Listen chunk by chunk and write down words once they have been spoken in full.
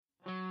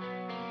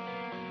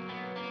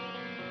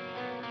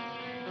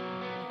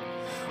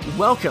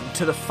Welcome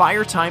to the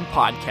Fire Time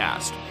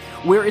Podcast,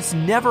 where it's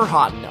never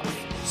hot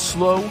enough,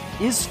 slow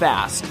is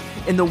fast,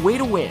 and the way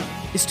to win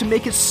is to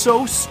make it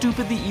so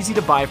stupidly easy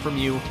to buy from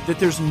you that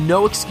there's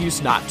no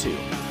excuse not to.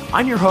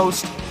 I'm your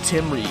host,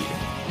 Tim Reed.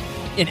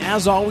 And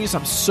as always,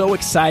 I'm so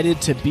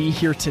excited to be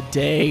here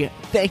today.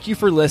 Thank you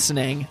for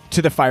listening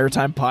to the Fire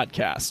Time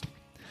Podcast.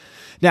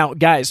 Now,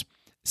 guys,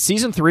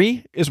 Season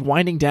 3 is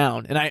winding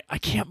down, and I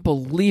can't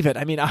believe it.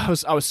 I mean, I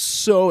was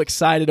so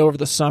excited over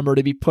the summer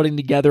to be putting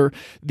together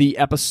the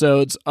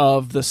episodes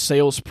of the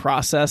sales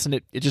process, and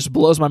it just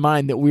blows my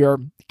mind that we are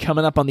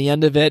coming up on the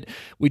end of it.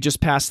 We just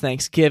passed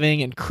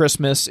Thanksgiving, and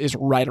Christmas is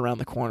right around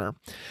the corner.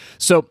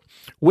 So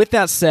with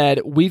that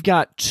said, we've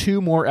got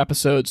 2 more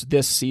episodes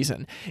this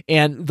season,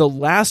 and the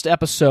last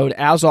episode,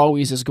 as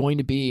always, is going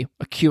to be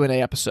a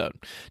Q&A episode.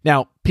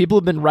 Now, people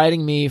have been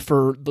writing me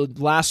for the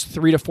last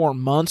 3 to 4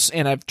 months,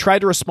 and I've tried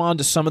to respond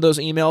to some of those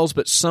emails,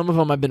 but some of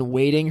them I've been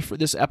waiting for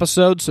this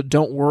episode, so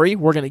don't worry.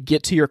 We're going to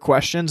get to your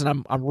questions,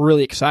 and I'm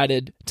really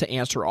excited to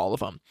answer all of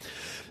them.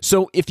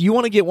 So if you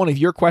want to get one of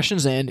your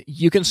questions in,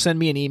 you can send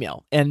me an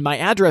email, and my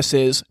address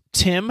is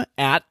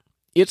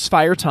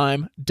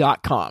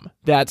tim@itsfiretime.com.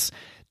 That's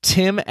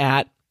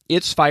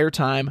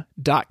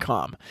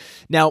tim@itsfiretime.com.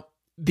 Now,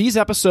 these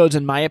episodes,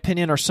 in my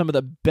opinion, are some of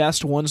the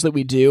best ones that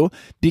we do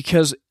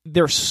because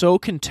they're so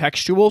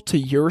contextual to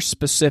your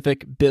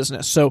specific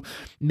business. So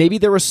maybe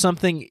there was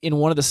something in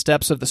one of the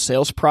steps of the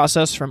sales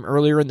process from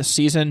earlier in the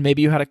season.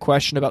 Maybe you had a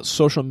question about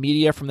social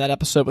media from that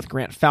episode with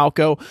Grant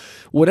Falco.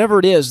 Whatever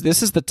it is,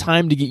 this is the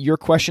time to get your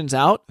questions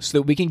out so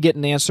that we can get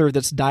an answer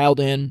that's dialed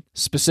in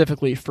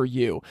specifically for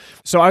you.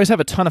 So I always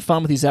have a ton of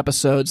fun with these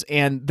episodes,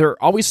 and they're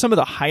always some of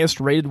the highest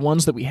rated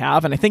ones that we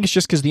have. And I think it's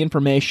just because the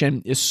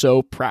information is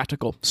so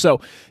practical. So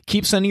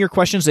keep sending your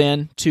questions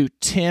in to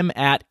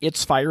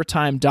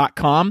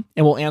tim@itsfiretime.com.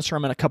 and we'll answer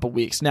them in a couple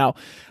weeks. Now,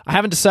 I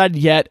haven't decided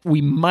yet. We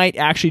might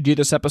actually do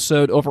this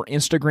episode over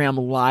Instagram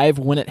Live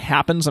when it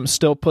happens. I'm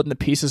still putting the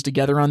pieces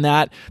together on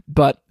that,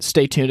 but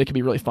stay tuned. It can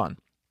be really fun.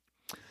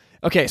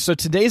 Okay, so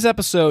today's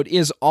episode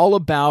is all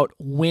about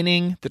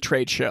winning the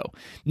trade show.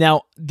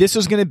 Now, this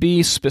is going to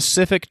be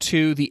specific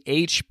to the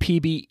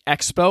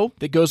HPBExpo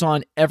that goes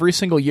on every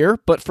single year,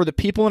 but for the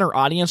people in our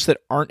audience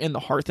that aren't in the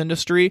hearth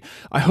industry,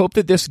 I hope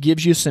that this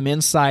gives you some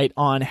insight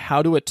on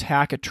how to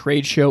attack a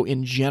trade show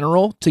in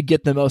general to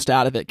get the most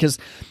out of it, because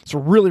it's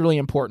really, really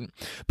important.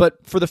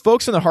 But for the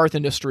folks in the hearth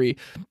industry,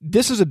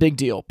 this is a big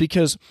deal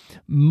because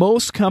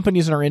most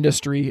companies in our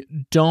industry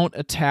don't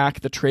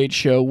attack the trade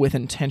show with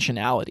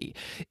intentionality.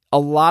 A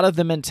lot of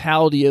the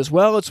mentality is,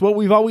 well, it's what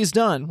we've always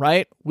done,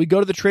 right? We go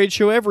to the trade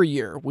show every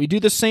year. We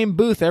do the same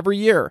booth every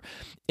year.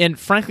 And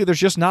frankly, there's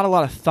just not a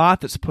lot of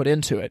thought that's put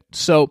into it.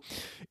 So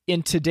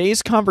in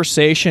today's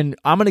conversation,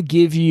 I'm going to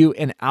give you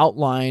an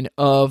outline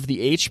of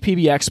the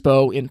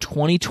HPBExpo in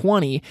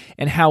 2020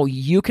 and how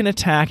you can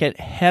attack it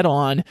head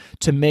on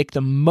to make the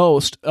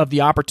most of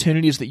the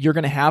opportunities that you're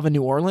going to have in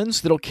New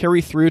Orleans that'll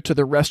carry through to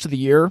the rest of the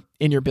year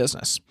in your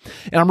business.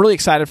 And I'm really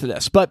excited for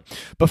this. But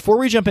before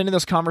we jump into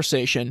this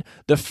conversation,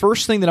 the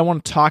first thing that I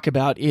want to talk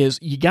about is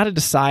you got to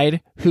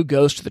decide who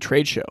goes to the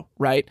trade show,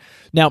 right?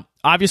 Now,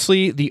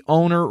 obviously, the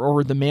owner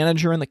or the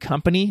manager in the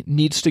company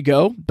needs to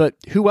go, but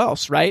who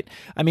else, right?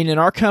 I mean, in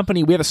our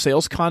company, we have a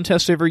sales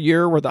contest every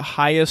year where the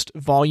highest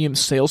volume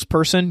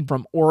salesperson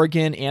from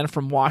Oregon and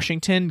from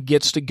Washington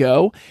gets to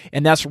go,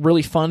 and that's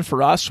really fun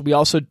for us. We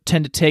also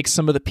tend to take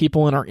some of the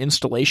people in our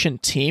installation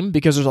team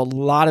because there's a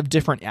lot of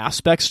different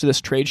aspects to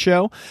this trade show.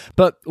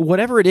 But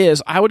whatever it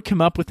is, I would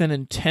come up with an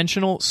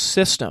intentional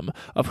system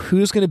of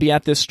who's going to be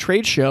at this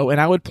trade show, and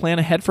I would plan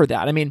ahead for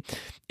that. I mean,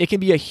 it can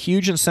be a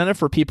huge incentive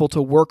for people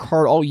to work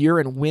hard all year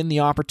and win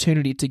the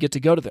opportunity to get to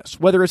go to this,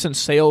 whether it's in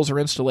sales or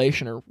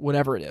installation or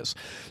whatever it is.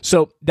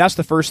 So that's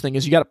the first thing,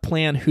 is you got to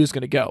plan who's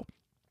going to go.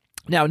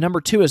 Now, number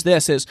 2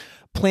 is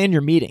plan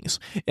your meetings.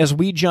 As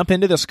we jump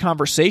into this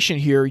conversation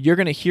here, you're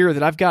going to hear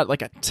that I've got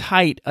like a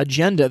tight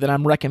agenda that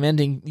I'm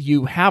recommending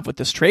you have with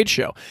this trade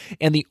show.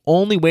 And the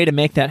only way to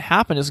make that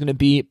happen is going to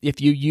be if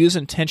you use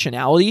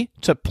intentionality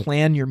to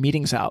plan your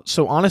meetings out.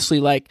 So honestly,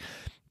 like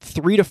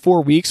 3 to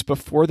 4 weeks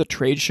before the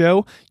trade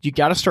show, you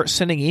got to start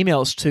sending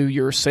emails to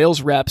your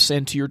sales reps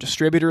and to your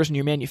distributors and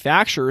your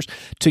manufacturers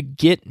to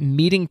get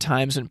meeting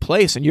times in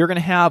place. And you're going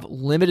to have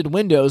limited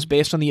windows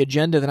based on the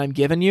agenda that I'm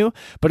giving you,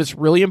 but it's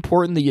really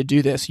important that you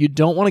do this. You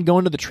don't want to go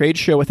into the trade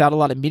show without a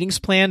lot of meetings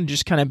planned and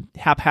just kind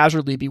of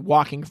haphazardly be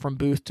walking from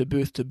booth to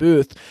booth to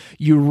booth.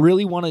 You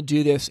really want to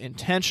do this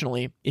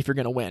intentionally if you're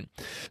going to win.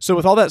 So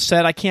with all that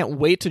said, I can't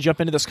wait to jump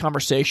into this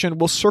conversation.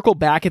 We'll circle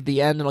back at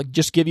the end and I'll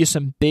just give you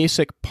some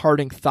basic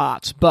parting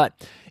thoughts. But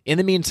in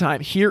the meantime,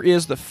 here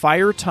is the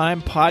Fire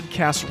Time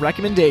Podcast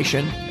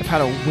recommendation of how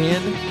to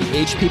win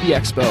the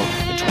HPBExpo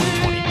in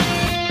 2020.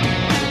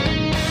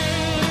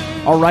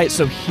 All right,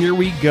 so here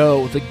we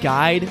go. The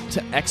guide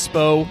to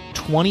Expo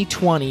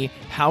 2020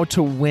 how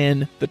to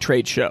win the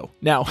trade show.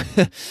 Now,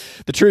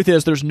 the truth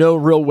is there's no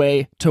real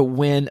way to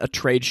win a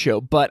trade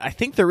show, but I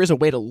think there is a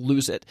way to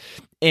lose it.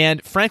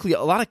 And frankly,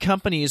 a lot of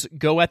companies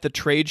go at the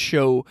trade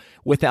show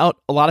without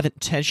a lot of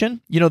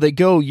intention. They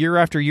go year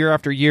after year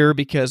after year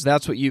because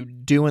that's what you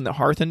do in the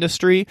hearth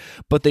industry,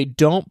 but they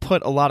don't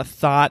put a lot of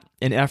thought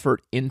and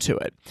effort into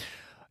it.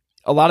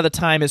 A lot of the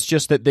time, it's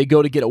just that they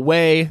go to get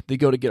away, they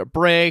go to get a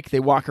break,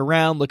 they walk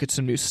around, look at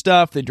some new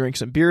stuff, they drink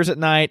some beers at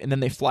night, and then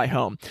they fly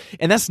home.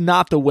 And that's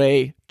not the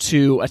way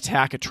to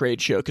attack a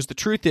trade show, because the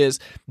truth is,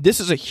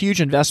 this is a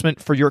huge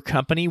investment for your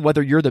company,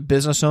 whether you're the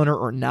business owner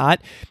or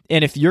not.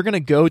 And if you're going to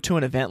go to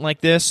an event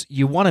like this,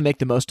 you want to make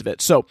the most of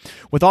it. So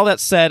with all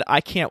that said,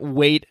 I can't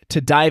wait to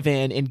dive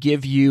in and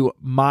give you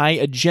my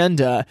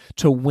agenda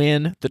to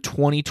win the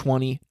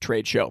 2020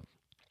 trade show.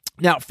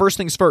 Now, first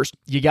things first,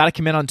 you got to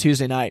come in on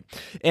Tuesday night.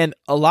 And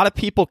a lot of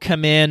people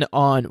come in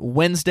on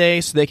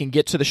Wednesday so they can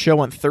get to the show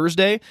on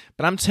Thursday.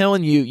 But I'm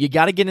telling you, you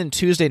got to get in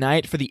Tuesday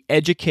night for the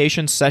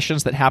education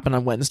sessions that happen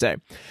on Wednesday.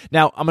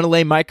 Now, I'm going to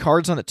lay my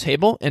cards on the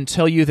table and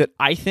tell you that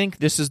I think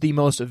this is the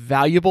most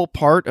valuable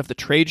part of the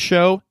trade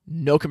show.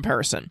 No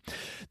comparison.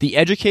 The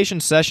education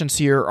sessions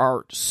here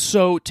are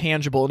so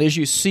tangible. And as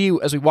you see,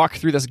 as we walk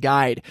through this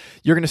guide,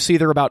 you're going to see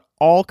they're about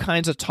all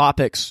kinds of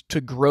topics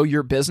to grow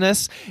your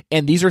business.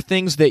 And these are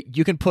things that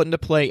you can put into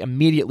play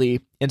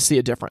immediately and see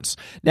a difference.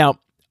 Now,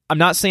 I'm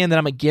not saying that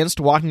I'm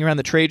against walking around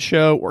the trade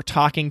show or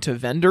talking to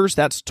vendors.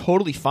 That's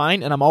totally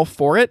fine, and I'm all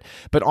for it.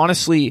 But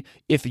honestly,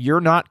 if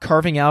you're not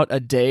carving out a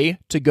day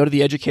to go to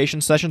the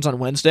education sessions on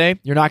Wednesday,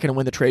 you're not going to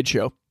win the trade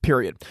show,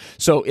 period.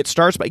 So it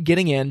starts by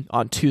getting in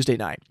on Tuesday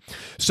night.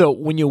 So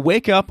when you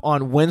wake up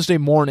on Wednesday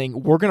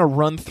morning, we're going to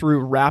run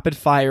through rapid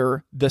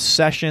fire the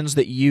sessions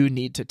that you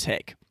need to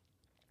take.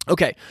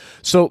 Okay,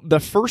 so the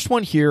first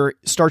one here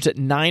starts at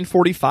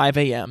 9:45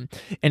 a.m.,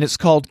 and it's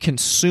called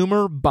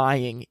Consumer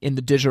Buying in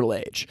the Digital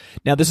Age.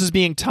 Now, this is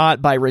being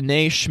taught by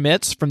Renee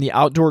Schmitz from the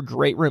Outdoor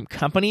Great Room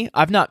Company.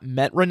 I've not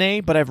met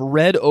Renee, but I've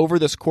read over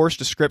this course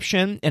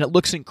description, and it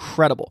looks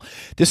incredible.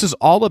 This is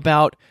all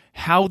about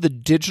how the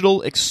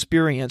digital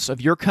experience of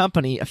your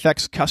company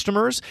affects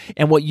customers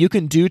and what you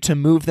can do to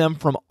move them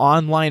from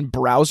online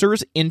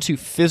browsers into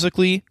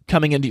physically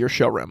coming into your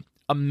showroom.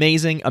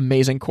 Amazing,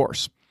 amazing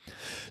course.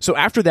 So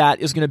after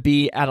that is going to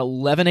be at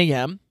 11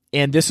 a.m.,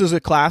 and this is a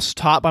class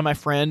taught by my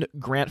friend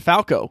Grant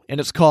Falco, and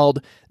it's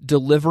called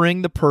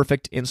Delivering the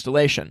Perfect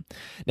Installation.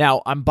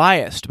 Now, I'm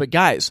biased, but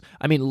guys,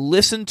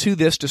 listen to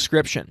this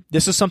description.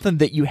 This is something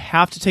that you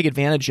have to take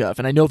advantage of,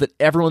 and I know that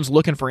everyone's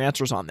looking for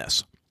answers on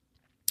this.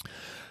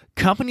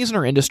 Companies in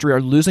our industry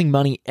are losing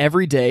money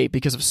every day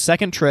because of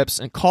second trips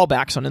and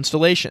callbacks on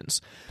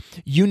installations.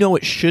 You know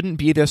it shouldn't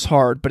be this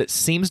hard, but it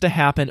seems to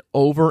happen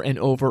over and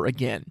over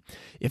again.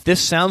 If this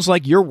sounds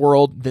like your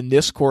world, then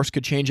this course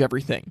could change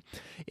everything.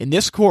 In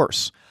this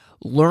course,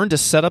 learn to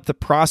set up the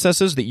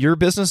processes that your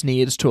business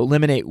needs to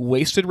eliminate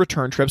wasted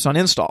return trips on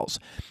installs.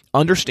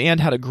 Understand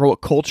how to grow a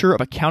culture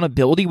of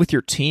accountability with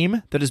your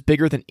team that is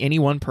bigger than any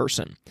one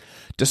person.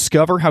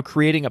 Discover how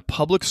creating a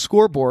public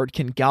scoreboard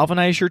can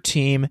galvanize your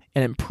team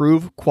and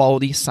improve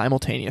quality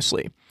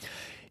simultaneously.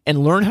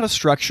 And learn how to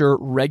structure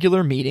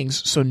regular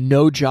meetings so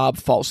no job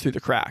falls through the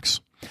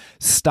cracks.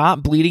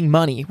 Stop bleeding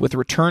money with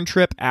return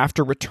trip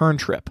after return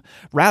trip.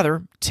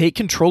 Rather, take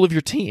control of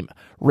your team,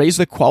 raise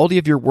the quality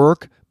of your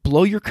work,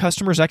 blow your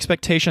customers'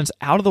 expectations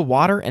out of the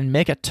water, and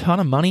make a ton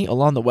of money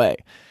along the way.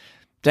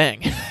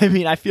 Dang.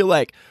 I feel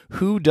like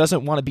who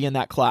doesn't want to be in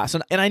that class?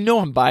 And I know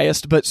I'm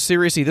biased, but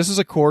seriously, this is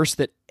a course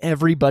that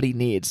everybody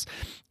needs.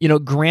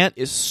 Grant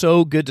is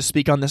so good to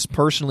speak on this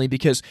personally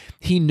because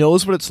he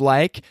knows what it's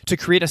like to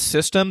create a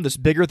system that's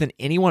bigger than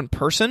any one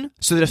person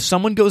so that if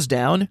someone goes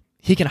down,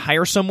 he can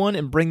hire someone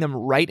and bring them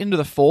right into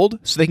the fold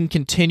so they can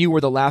continue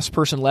where the last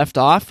person left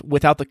off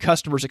without the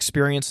customers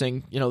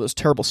experiencing, those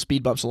terrible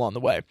speed bumps along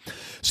the way.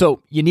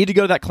 So you need to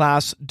go to that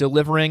class,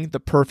 Delivering the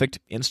Perfect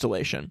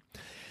Installation.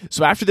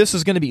 So after this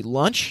is going to be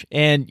lunch,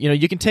 and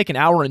you can take an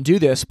hour and do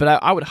this,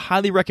 but I would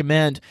highly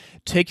recommend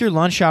take your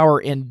lunch hour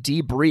and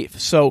debrief.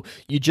 So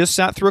you just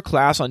sat through a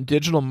class on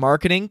digital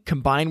marketing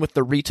combined with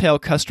the retail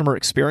customer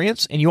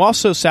experience, and you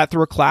also sat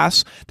through a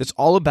class that's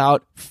all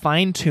about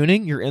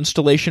fine-tuning your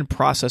installation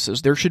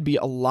processes. There should be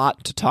a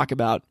lot to talk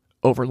about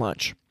over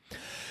lunch.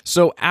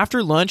 So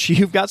after lunch,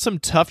 you've got some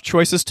tough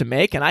choices to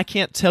make, and I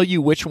can't tell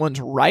you which one's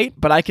right,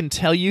 but I can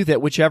tell you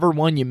that whichever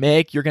one you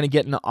make, you're going to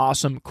get an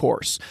awesome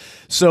course.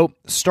 So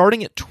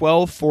starting at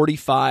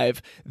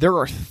 12:45, there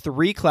are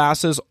 3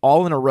 classes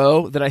all in a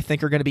row that I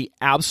think are going to be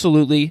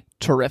absolutely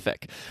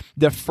terrific.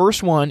 The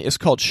first one is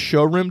called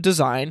Showroom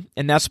Design,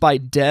 and that's by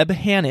Deb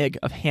Hanig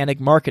of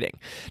Hanig Marketing.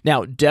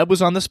 Now, Deb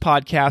was on this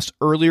podcast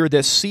earlier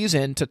this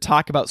season to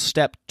talk about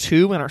step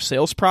 2 in our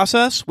sales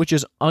process, which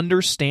is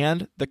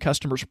understand the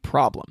customer's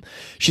problem.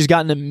 She's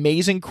got an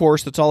amazing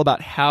course that's all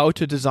about how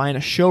to design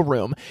a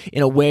showroom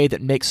in a way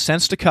that makes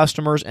sense to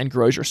customers and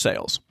grows your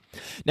sales.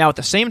 Now, at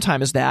the same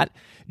time as that,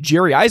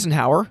 Jerry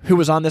Eisenhower, who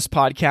was on this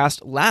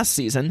podcast last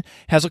season,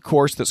 has a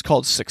course that's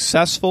called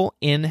Successful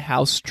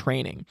In-House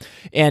Training.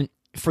 And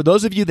for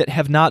those of you that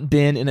have not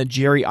been in a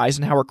Jerry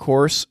Eisenhower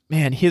course,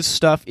 man, his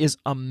stuff is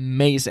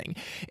amazing.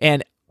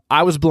 And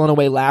I was blown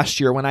away last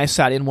year when I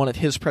sat in one of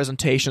his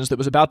presentations that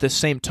was about this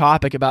same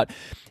topic, about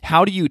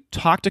how do you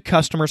talk to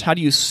customers, how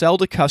do you sell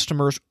to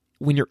customers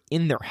when you're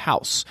in their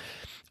house.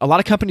 A lot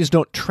of companies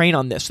don't train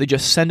on this. They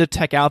just send a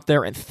tech out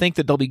there and think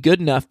that they'll be good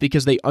enough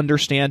because they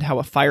understand how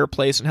a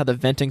fireplace and how the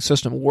venting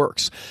system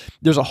works.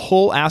 There's a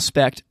whole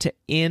aspect to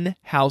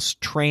in-house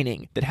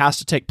training that has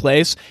to take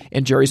place,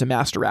 and Jerry's a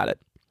master at it.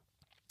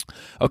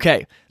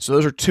 Okay, so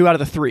those are 2 out of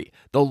the 3.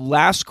 The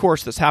last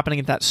course that's happening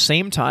at that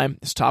same time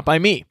is taught by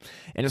me,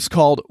 and it's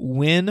called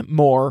Win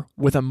More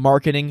with a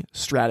Marketing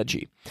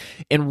Strategy.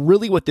 And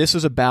really what this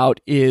is about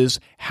is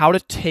how to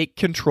take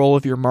control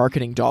of your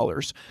marketing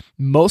dollars.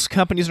 Most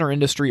companies in our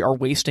industry are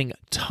wasting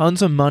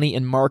tons of money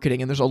in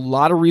marketing, and there's a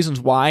lot of reasons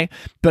why,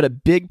 but a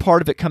big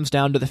part of it comes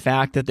down to the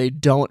fact that they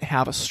don't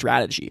have a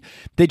strategy.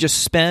 They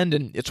just spend,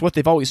 and it's what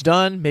they've always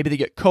done. Maybe they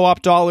get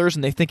co-op dollars,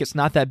 and they think it's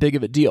not that big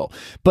of a deal.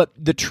 But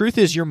the truth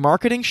is, your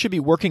marketing should be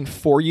working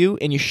for you,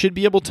 and you should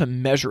be able to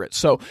measure it.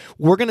 So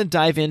we're going to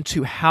dive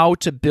into how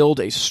to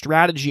build a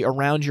strategy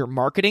around your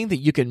marketing that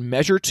you can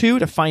measure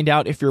to find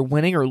out if you're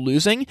winning or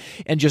losing,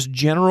 and just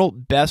general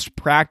best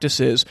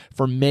practices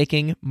for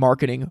making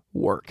marketing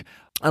work.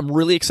 I'm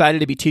really excited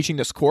to be teaching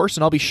this course,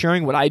 and I'll be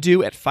sharing what I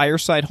do at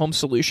Fireside Home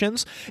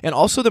Solutions and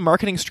also the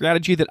marketing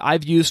strategy that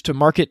I've used to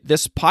market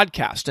this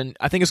podcast. And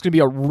I think it's going to be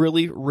a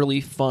really,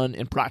 really fun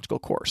and practical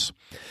course.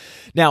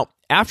 Now,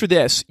 after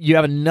this, you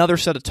have another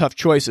set of tough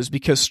choices,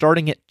 because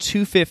starting at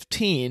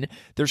 2:15,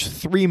 there's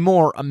 3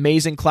 more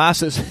amazing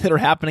classes that are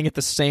happening at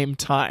the same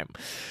time.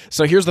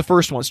 So here's the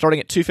first one, starting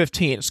at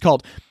 2:15. It's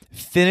called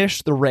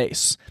Finish the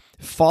Race.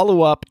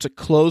 Follow up to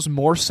close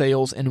more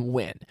sales and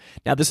win.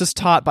 Now, this is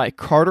taught by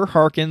Carter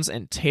Harkins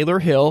and Taylor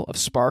Hill of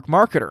Spark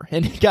Marketer.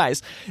 And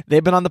guys,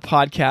 they've been on the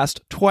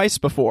podcast twice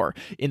before,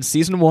 in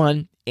season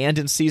 1 and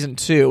in season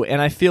 2.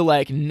 And I feel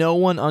like no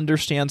one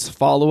understands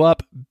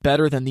follow-up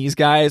better than these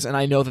guys. And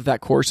I know that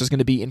that course is going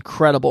to be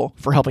incredible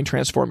for helping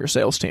transform your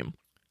sales team.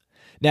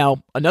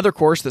 Now, another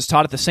course that's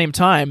taught at the same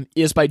time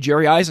is by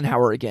Jerry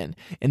Eisenhower again.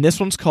 And this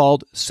one's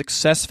called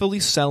Successfully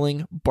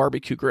Selling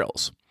Barbecue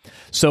Grills.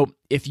 So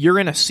if you're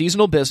in a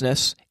seasonal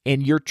business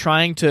and you're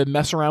trying to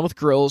mess around with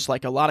grills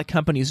like a lot of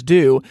companies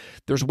do,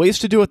 there's ways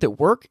to do it that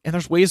work and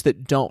there's ways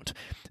that don't.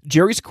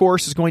 Jerry's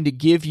course is going to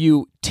give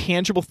you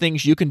tangible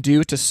things you can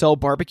do to sell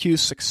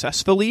barbecues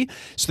successfully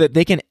so that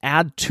they can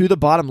add to the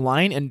bottom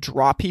line and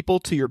draw people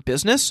to your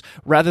business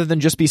rather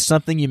than just be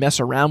something you mess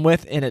around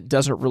with and it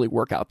doesn't really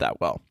work out that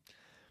well.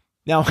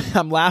 Now,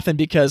 I'm laughing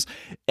because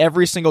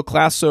every single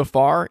class so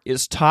far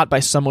is taught by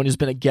someone who's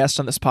been a guest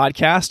on this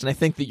podcast, and I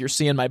think that you're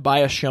seeing my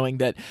bias showing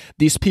that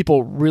these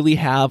people really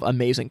have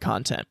amazing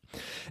content.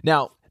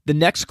 Now, the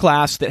next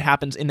class that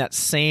happens in that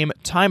same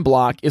time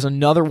block is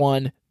another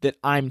one that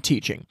I'm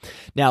teaching.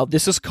 Now,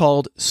 this is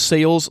called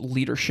Sales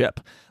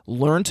Leadership.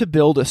 Learn to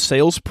build a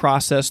sales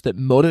process that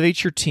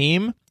motivates your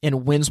team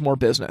and wins more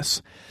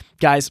business.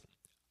 Guys,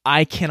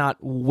 I cannot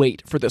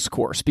wait for this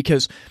course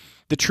because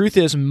the truth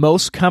is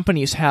most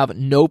companies have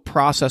no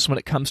process when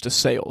it comes to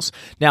sales.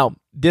 Now,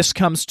 this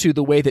comes to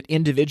the way that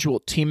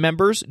individual team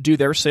members do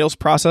their sales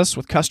process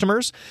with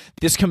customers.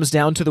 This comes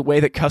down to the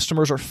way that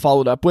customers are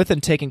followed up with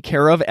and taken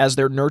care of as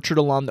they're nurtured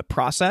along the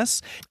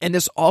process. And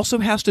this also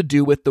has to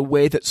do with the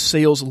way that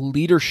sales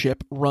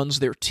leadership runs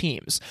their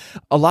teams.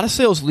 A lot of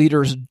sales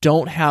leaders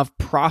don't have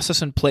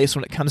process in place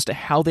when it comes to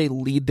how they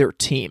lead their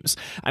teams.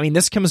 I mean,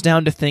 this comes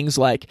down to things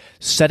like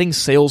setting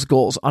sales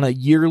goals on a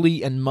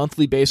yearly and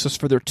monthly basis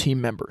for their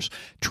team members,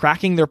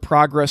 tracking their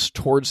progress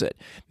towards it,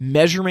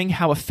 measuring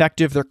how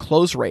effective their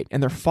close rate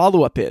and their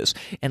follow-up is,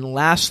 and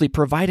lastly,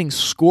 providing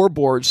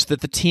scoreboards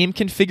that the team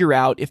can figure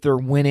out if they're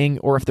winning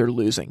or if they're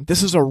losing.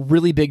 This is a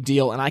really big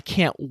deal, and I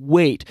can't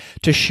wait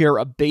to share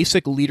a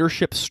basic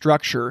leadership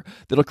structure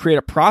that'll create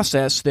a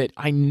process that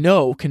I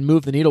know can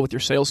move the needle with your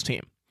sales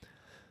team.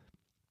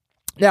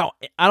 Now,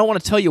 I don't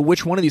want to tell you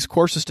which one of these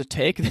courses to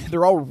take.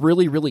 They're all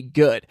really, really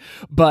good,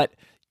 but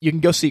you can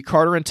go see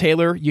Carter and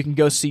Taylor, you can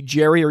go see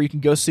Jerry, or you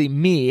can go see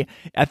me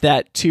at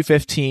that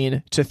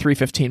 2:15 to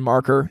 3:15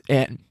 marker,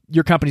 and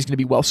your company's going to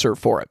be well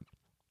served for it.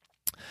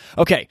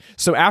 Okay,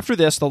 so after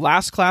this, the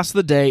last class of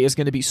the day is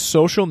going to be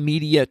Social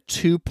Media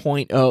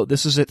 2.0.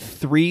 This is at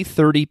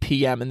 3:30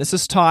 p.m., and this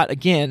is taught,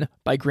 again,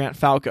 by Grant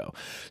Falco.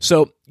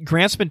 So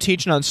Grant's been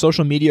teaching on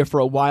social media for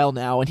a while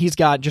now, and he's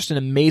got just an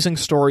amazing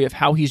story of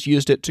how he's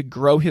used it to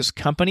grow his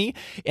company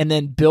and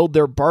then build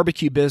their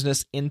barbecue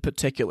business in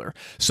particular.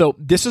 So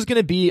this is going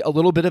to be a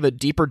little bit of a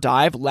deeper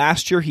dive.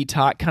 Last year, he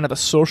taught kind of a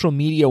social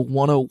media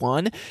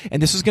 101,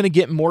 and this is going to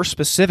get more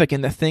specific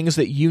in the things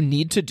that you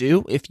need to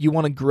do if you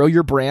want to grow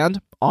your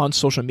brand on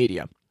social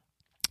media.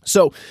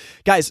 So,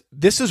 guys,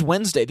 this is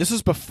Wednesday. This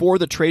is before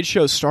the trade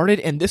show started,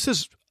 and this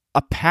is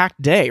a packed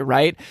day,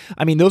 right?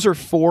 I mean, those are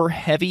 4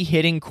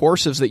 heavy-hitting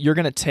courses that you're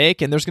going to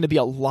take, and there's going to be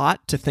a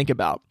lot to think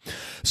about.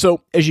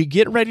 So as you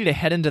get ready to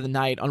head into the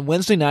night, on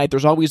Wednesday night,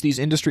 there's always these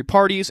industry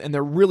parties, and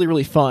they're really,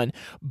 really fun.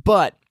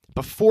 But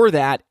before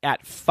that,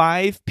 at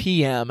 5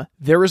 p.m.,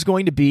 there is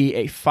going to be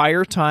a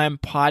Fire Time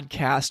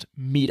podcast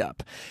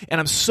meetup. And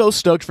I'm so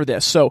stoked for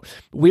this. So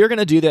we are going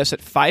to do this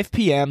at 5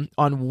 p.m.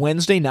 on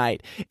Wednesday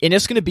night, and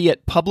it's going to be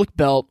at Public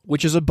Belt,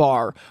 which is a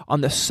bar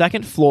on the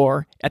second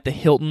floor at the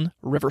Hilton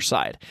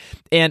Riverside.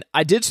 And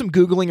I did some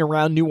Googling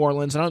around New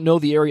Orleans. I don't know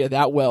the area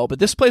that well, but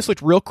this place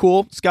looked real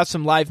cool. It's got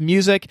some live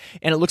music,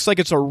 and it looks like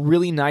it's a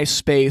really nice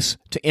space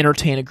to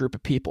entertain a group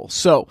of people.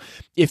 So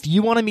if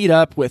you want to meet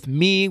up with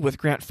me, with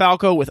Grant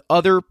Falco, with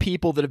other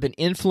people that have been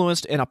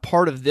influenced and a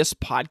part of this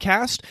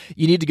podcast,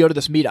 you need to go to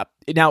this meetup.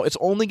 Now, it's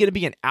only going to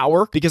be an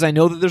hour because I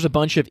know that there's a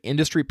bunch of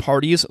industry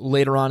parties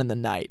later on in the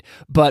night.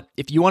 But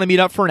if you want to meet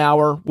up for an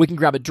hour, we can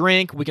grab a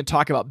drink, we can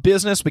talk about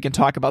business, we can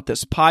talk about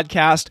this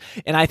podcast,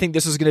 and I think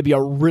this is going to be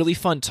a really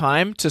fun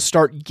time to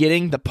start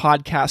getting the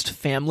podcast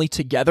family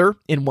together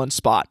in one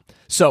spot.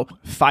 So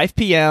 5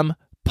 p.m.,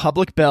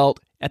 Public Belt,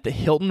 at the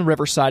Hilton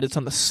Riverside. It's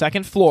on the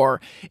second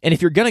floor. And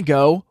if you're going to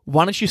go,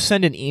 why don't you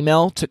send an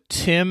email to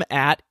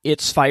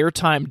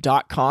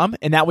tim@itsfiretime.com,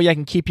 and that way I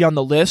can keep you on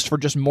the list for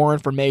just more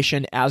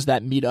information as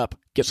that meetup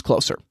gets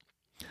closer.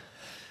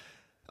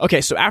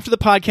 Okay, so after the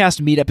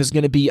podcast meetup is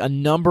going to be a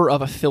number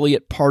of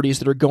affiliate parties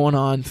that are going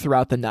on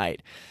throughout the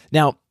night.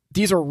 Now,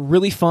 these are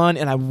really fun,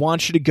 and I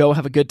want you to go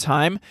have a good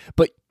time,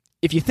 but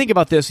if you think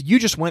about this, you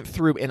just went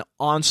through an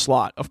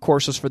onslaught of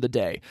courses for the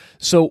day.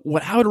 So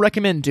what I would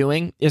recommend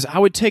doing is I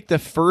would take the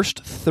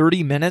first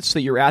 30 minutes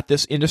that you're at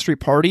this industry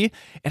party,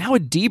 and I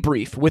would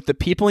debrief with the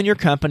people in your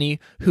company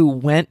who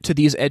went to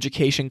these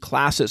education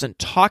classes and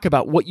talk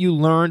about what you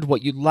learned,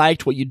 what you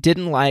liked, what you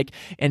didn't like,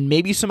 and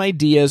maybe some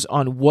ideas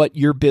on what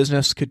your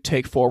business could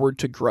take forward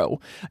to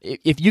grow.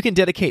 If you can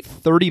dedicate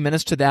 30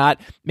 minutes to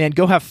that, man,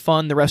 go have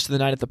fun the rest of the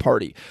night at the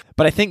party.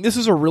 But I think this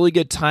is a really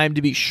good time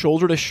to be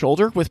shoulder to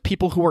shoulder with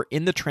people who are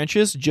in the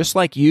trenches, just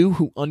like you,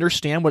 who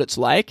understand what it's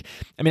like.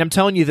 I mean, I'm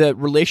telling you, the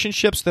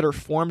relationships that are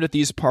formed at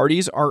these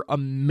parties are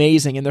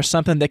amazing, and there's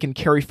something that can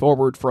carry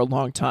forward for a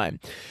long time.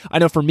 I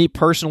know for me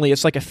personally,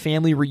 it's like a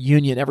family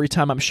reunion every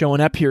time I'm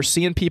showing up here,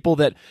 seeing people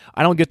that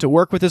I don't get to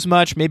work with as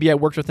much. Maybe I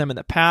worked with them in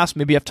the past.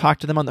 Maybe I've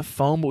talked to them on the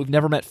phone, but we've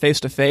never met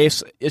face to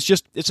face.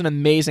 It's an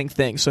amazing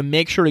thing. So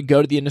make sure to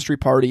go to the industry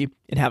party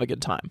and have a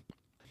good time.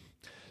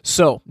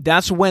 So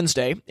that's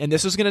Wednesday, and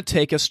this is going to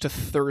take us to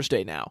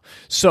Thursday now.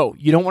 So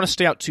you don't want to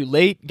stay out too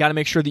late. Got to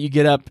make sure that you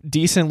get up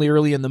decently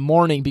early in the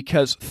morning,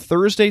 because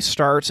Thursday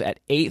starts at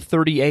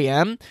 8:30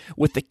 a.m.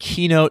 with the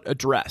keynote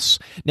address.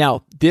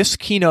 Now, this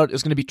keynote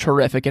is going to be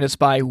terrific, and it's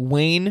by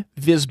Wayne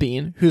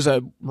Visbean, who's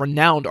a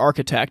renowned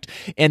architect,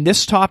 and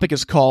this topic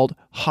is called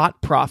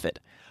Hot Profit: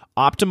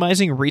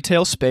 Optimizing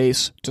Retail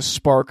Space to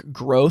Spark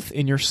Growth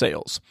in Your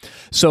Sales.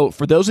 So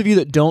for those of you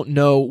that don't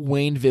know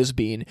Wayne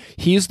Visbean,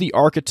 he's the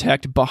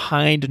architect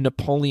behind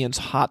Napoleon's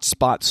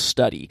hotspot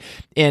study.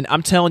 And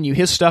I'm telling you,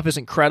 his stuff is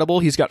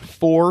incredible. He's got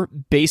 4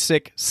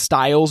 basic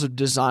styles of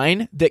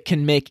design that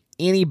can make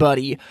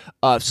anybody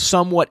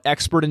somewhat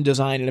expert in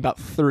design in about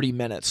 30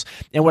 minutes.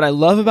 And what I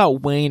love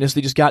about Wayne is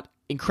that he's got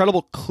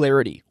incredible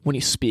clarity when he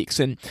speaks.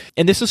 And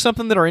this is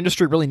something that our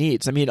industry really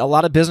needs. I mean, a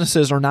lot of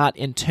businesses are not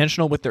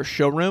intentional with their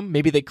showroom.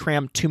 Maybe they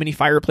cram too many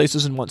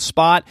fireplaces in one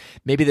spot.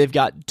 Maybe they've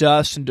got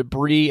dust and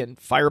debris and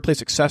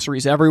fireplace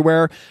accessories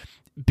everywhere.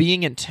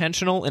 Being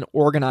intentional and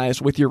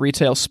organized with your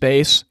retail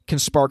space can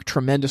spark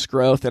tremendous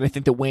growth, and I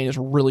think that Wayne is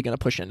really going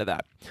to push into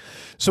that.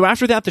 So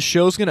after that, the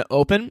show's going to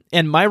open,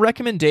 and my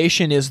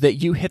recommendation is that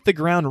you hit the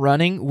ground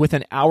running with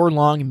an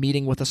hour-long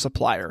meeting with a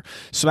supplier.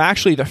 So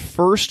actually, the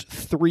first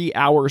 3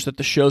 hours that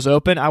the show's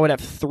open, I would have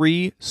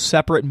 3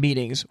 separate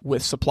meetings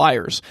with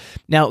suppliers.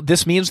 Now,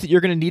 this means that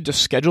you're going to need to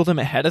schedule them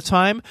ahead of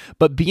time,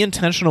 but be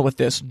intentional with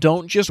this.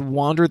 Don't just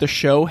wander the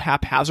show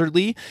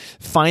haphazardly.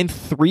 Find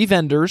 3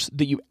 vendors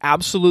that you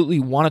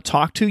absolutely want to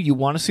talk to, you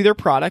want to see their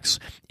products,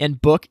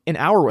 and book an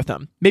hour with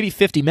them. Maybe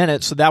 50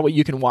 minutes, so that way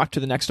you can walk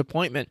to the next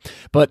appointment.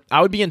 But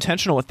I would be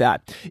intentional with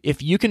that.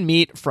 If you can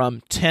meet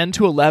from 10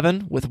 to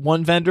 11 with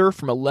one vendor,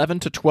 from 11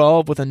 to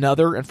 12 with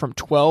another, and from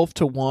 12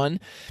 to 1,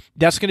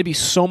 that's going to be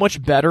so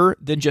much better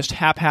than just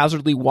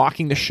haphazardly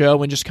walking the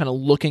show and just kind of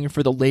looking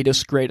for the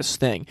latest, greatest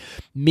thing.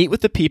 Meet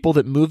with the people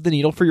that move the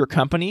needle for your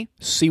company,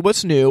 see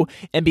what's new,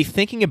 and be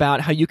thinking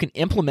about how you can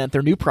implement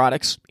their new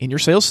products in your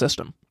sales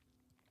system.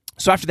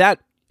 So after that,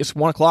 it's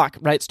 1 o'clock,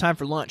 right? It's time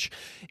for lunch.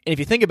 And if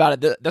you think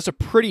about it, that's a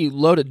pretty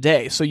loaded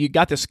day. So you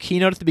got this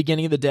keynote at the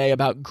beginning of the day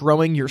about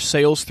growing your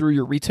sales through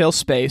your retail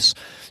space.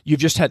 You've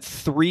just had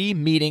 3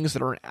 meetings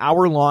that are an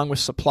hour long with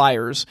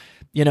suppliers.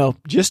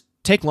 Just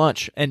take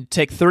lunch and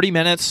take 30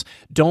 minutes.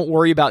 Don't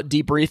worry about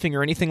debriefing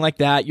or anything like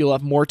that. You'll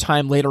have more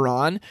time later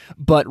on,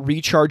 but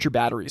recharge your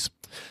batteries.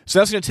 So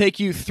that's going to take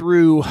you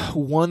through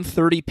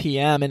 1:30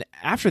 p.m. And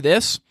after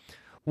this,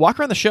 walk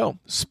around the show.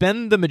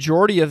 Spend the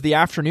majority of the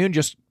afternoon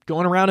just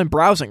going around and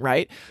browsing,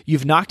 right?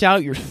 You've knocked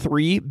out your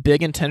 3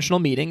 big intentional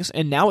meetings,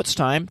 and now it's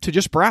time to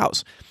just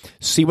browse.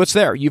 See what's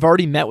there. You've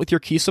already met with your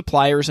key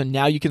suppliers, and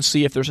now you can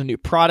see if there's a new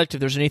product, if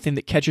there's anything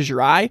that catches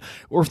your eye,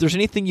 or if there's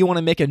anything you want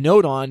to make a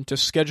note on to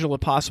schedule a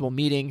possible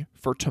meeting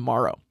for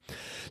tomorrow.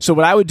 So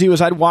what I would do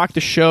is I'd walk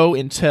the show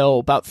until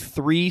about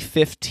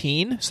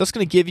 3:15. So that's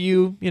going to give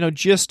you,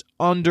 just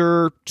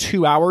under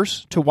 2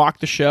 hours to walk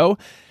the show.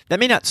 That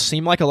may not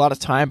seem like a lot of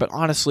time, but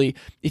honestly,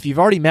 if you've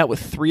already met with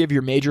 3 of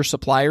your major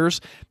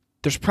suppliers,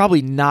 there's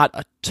probably not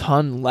a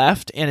ton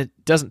left, and it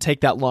doesn't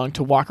take that long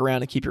to walk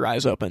around and keep your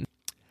eyes open.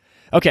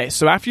 Okay,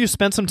 so after you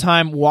spend some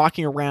time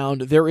walking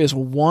around, there is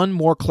one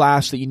more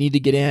class that you need to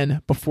get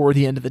in before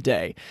the end of the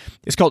day.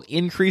 It's called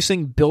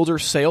Increasing Builder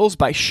Sales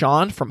by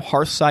Sean from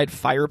Hearthside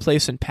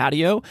Fireplace and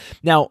Patio.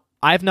 Now,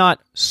 I've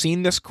not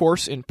seen this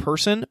course in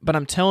person, but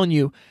I'm telling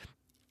you,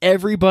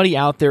 everybody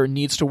out there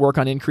needs to work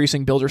on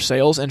increasing builder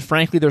sales, and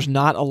frankly, there's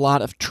not a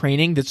lot of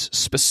training that's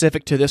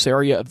specific to this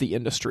area of the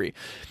industry.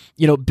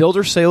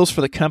 Builder sales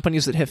for the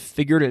companies that have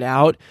figured it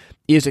out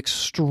is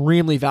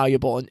extremely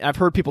valuable. And I've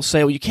heard people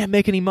say, well, you can't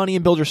make any money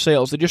in builder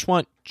sales. They just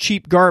want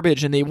cheap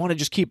garbage and they want to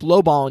just keep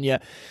lowballing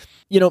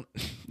you.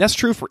 That's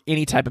true for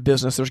any type of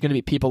business. There's going to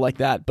be people like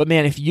that. But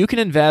man, if you can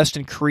invest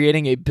in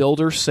creating a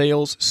builder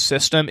sales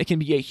system, it can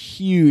be a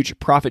huge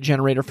profit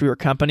generator for your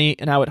company.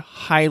 And I would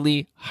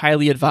highly,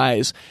 highly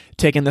advise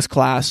taking this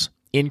class,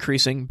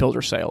 Increasing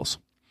Builder Sales.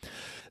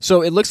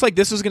 So it looks like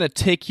this is going to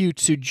take you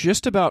to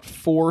just about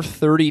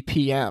 4:30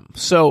 p.m.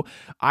 So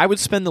I would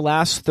spend the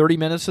last 30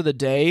 minutes of the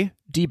day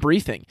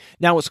debriefing.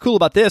 Now, what's cool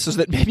about this is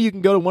that maybe you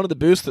can go to one of the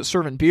booths that's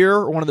serving beer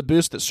or one of the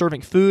booths that's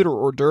serving food or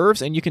hors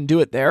d'oeuvres, and you can do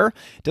it there.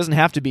 It doesn't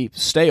have to be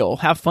stale.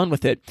 Have fun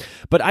with it.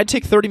 But I'd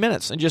take 30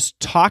 minutes and just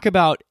talk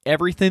about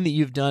everything that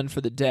you've done for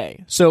the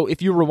day. So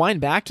if you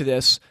rewind back to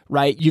this,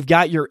 right, you've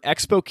got your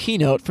expo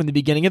keynote from the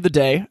beginning of the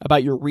day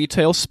about your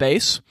retail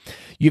space.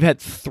 You've had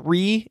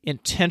 3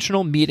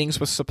 intentional meetings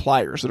with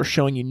suppliers that are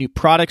showing you new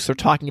products. They're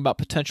talking about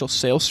potential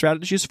sales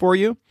strategies for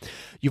you.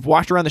 You've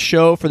walked around the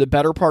show for the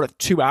better part of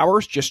 2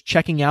 hours, just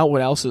checking out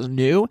what else is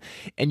new.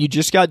 And you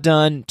just got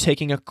done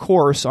taking a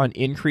course on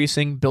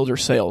increasing builder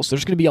sales.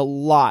 There's going to be a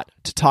lot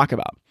to talk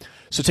about.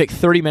 So take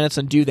 30 minutes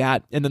and do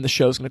that, and then the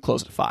show's going to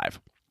close at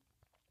 5.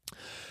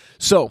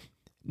 So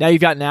now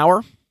you've got an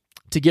hour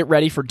to get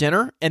ready for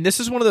dinner. And this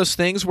is one of those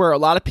things where a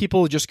lot of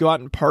people just go out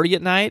and party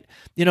at night.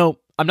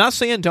 I'm not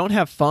saying don't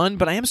have fun,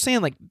 but I am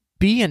saying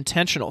be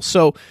intentional.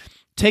 So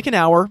take an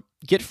hour,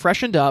 get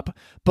freshened up,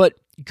 but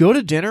go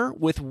to dinner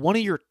with one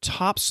of your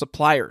top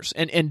suppliers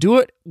and do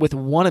it with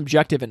one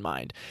objective in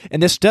mind.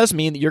 And this does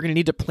mean that you're going to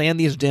need to plan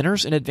these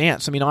dinners in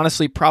advance. I mean,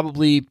 honestly,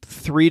 probably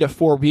 3 to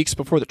 4 weeks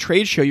before the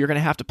trade show, you're going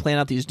to have to plan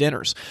out these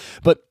dinners.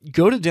 But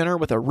go to dinner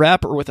with a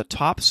rep or with a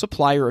top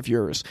supplier of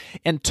yours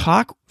and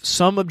talk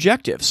some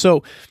objective.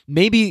 So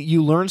maybe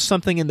you learn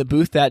something in the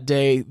booth that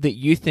day that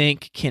you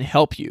think can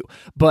help you.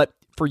 But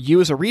for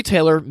you as a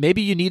retailer,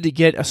 maybe you need to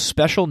get a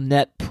special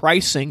net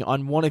pricing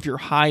on one of your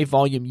high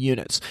volume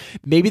units.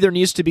 Maybe there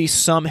needs to be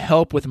some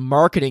help with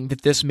marketing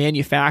that this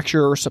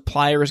manufacturer or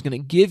supplier is going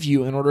to give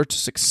you in order to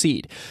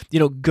succeed.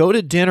 Go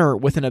to dinner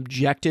with an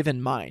objective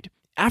in mind.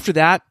 After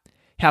that,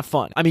 have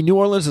fun. I mean, New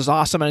Orleans is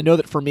awesome. And I know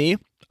that for me,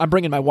 I'm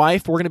bringing my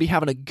wife. We're going to be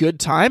having a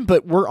good time,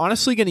 but we're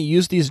honestly going to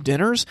use these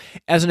dinners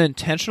as an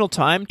intentional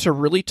time to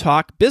really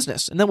talk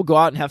business. And then we'll go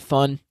out and have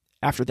fun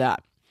after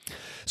that.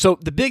 So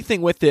the big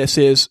thing with this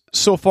is,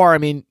 so far, I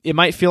mean, it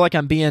might feel like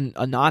I'm being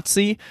a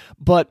Nazi,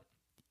 but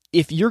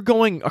if you're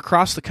going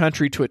across the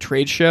country to a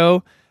trade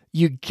show,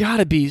 you got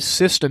to be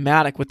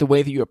systematic with the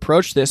way that you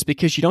approach this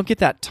because you don't get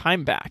that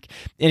time back.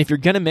 And if you're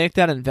going to make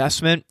that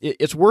investment,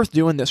 it's worth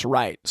doing this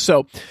right.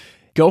 So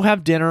go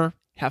have dinner,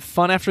 have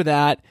fun after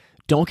that.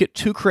 Don't get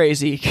too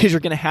crazy because you're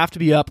going to have to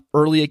be up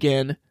early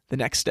again the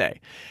next day.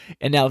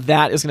 And now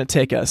that is going to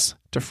take us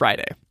to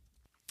Friday.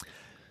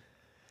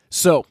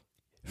 So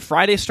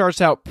Friday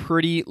starts out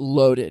pretty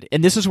loaded.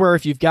 And this is where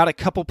if you've got a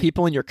couple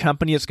people in your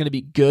company, it's going to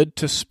be good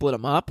to split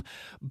them up.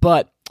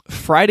 But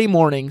Friday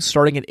morning,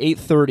 starting at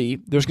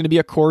 8:30, there's going to be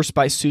a course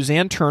by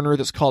Suzanne Turner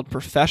that's called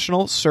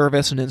Professional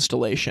Service and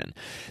Installation.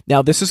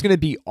 Now, this is going to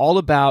be all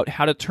about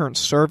how to turn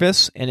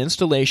service and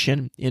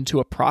installation into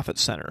a profit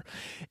center.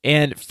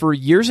 And for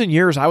years and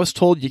years, I was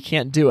told you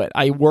can't do it.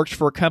 I worked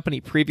for a company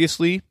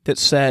previously that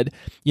said,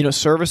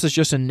 service is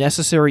just a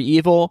necessary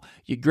evil.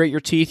 You grit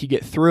your teeth, you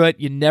get through it,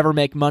 you never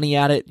make money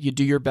at it, you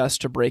do your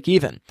best to break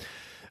even.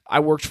 I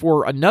worked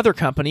for another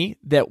company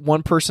that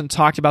one person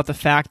talked about the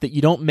fact that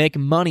you don't make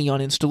money on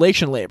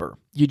installation labor.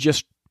 You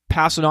just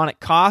pass it on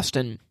at cost,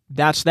 and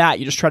that's that.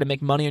 You just try to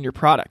make money on your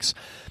products.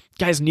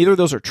 Guys, neither of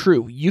those are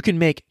true. You can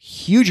make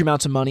huge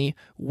amounts of money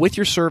with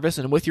your service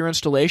and with your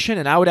installation,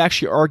 and I would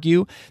actually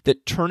argue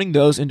that turning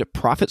those into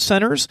profit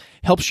centers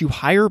helps you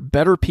hire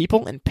better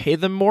people and pay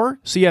them more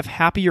so you have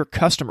happier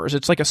customers.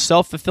 It's like a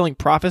self-fulfilling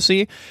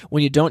prophecy.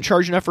 When you don't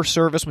charge enough for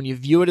service, when you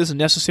view it as a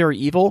necessary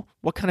evil,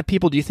 what kind of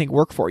people do you think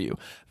work for you?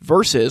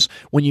 Versus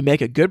when you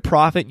make a good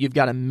profit, you've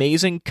got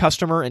amazing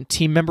customer and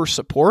team member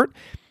support.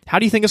 How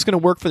do you think it's going to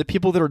work for the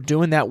people that are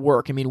doing that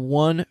work? I mean,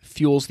 one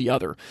fuels the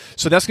other.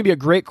 So that's going to be a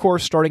great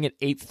course starting at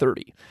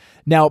 8:30.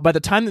 Now, by the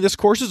time that this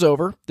course is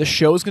over, the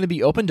show is going to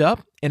be opened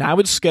up, and I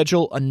would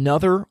schedule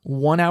another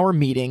 1-hour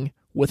meeting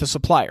with a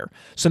supplier.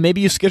 So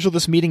maybe you schedule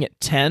this meeting at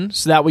 10,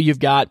 so that way you've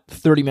got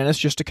 30 minutes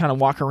just to kind of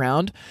walk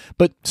around,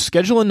 but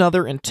schedule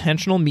another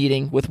intentional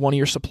meeting with one of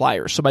your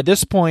suppliers. So by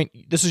this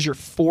point, this is your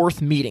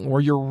fourth meeting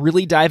where you're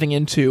really diving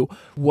into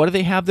what do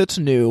they have that's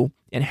new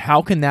and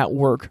how can that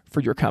work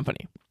for your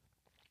company.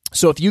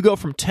 So if you go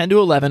from 10 to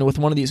 11 with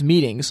one of these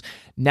meetings,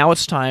 now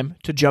it's time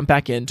to jump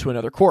back into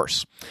another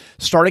course.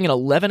 Starting at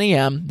 11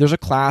 a.m., there's a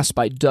class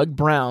by Doug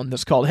Brown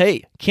that's called,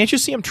 Hey, can't you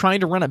see I'm trying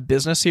to run a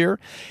business here?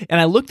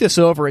 And I looked this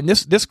over, and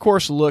this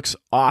course looks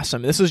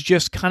awesome. This is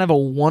just kind of a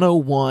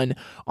 101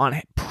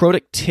 on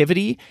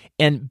productivity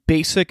and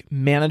basic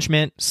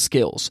management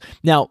skills.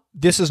 Now,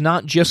 this is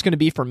not just going to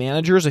be for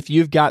managers. If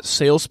you've got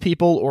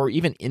salespeople or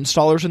even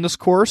installers in this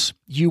course,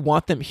 you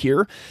want them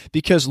here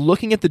because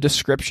looking at the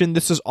description,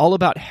 this is all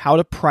about how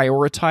to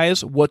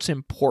prioritize what's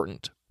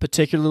important,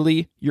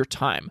 particularly your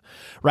time,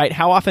 right?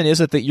 How often is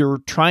it that you're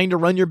trying to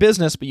run your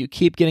business, but you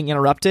keep getting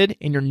interrupted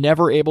and you're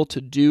never able to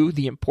do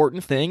the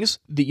important things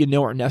that you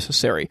know are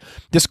necessary?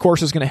 This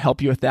course is going to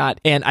help you with that,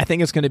 and I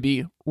think it's going to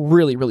be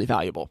really, really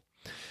valuable.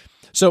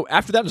 So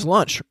after that is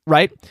lunch,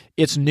 right?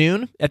 It's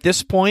noon. At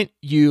this point,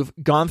 you've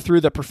gone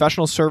through the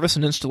professional service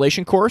and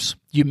installation course.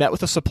 You met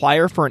with a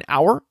supplier for an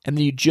hour, and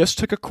then you just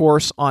took a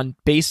course on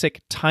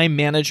basic time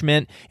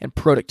management and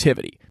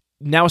productivity.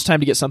 Now it's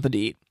time to get something to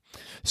eat.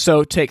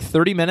 So take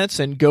 30 minutes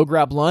and go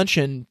grab lunch,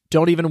 and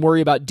don't even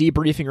worry about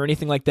debriefing or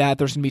anything like that.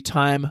 There's going to be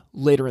time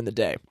later in the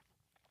day.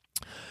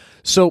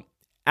 So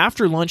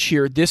after lunch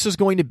here, this is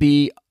going to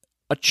be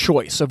a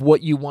choice of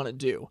what you want to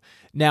do.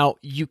 Now,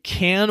 you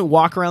can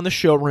walk around the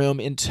showroom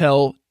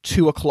until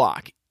 2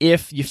 o'clock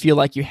if you feel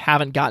like you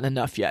haven't gotten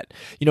enough yet.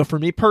 You know, for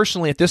me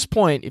personally, at this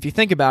point, if you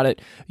think about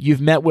it,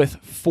 you've met with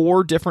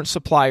 4 different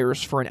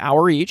suppliers for an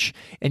hour each,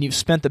 and you've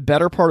spent the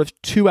better part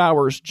of 2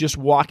 hours just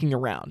walking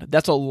around.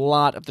 That's a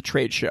lot of the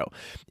trade show.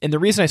 And the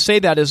reason I say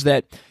that is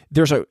that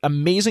there's an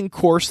amazing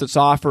course that's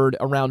offered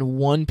around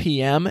 1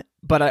 p.m.,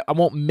 but I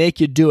won't make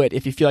you do it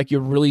if you feel like you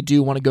really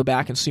do want to go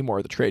back and see more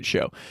of the trade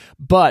show.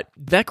 But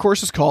that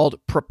course is called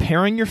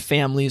Preparing Your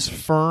Family's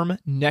Firm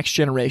Next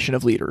Generation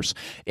of Leaders.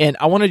 And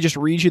I want to just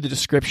read you the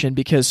description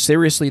because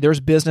seriously, there's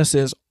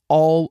businesses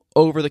all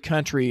over the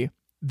country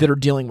that are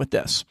dealing with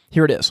this.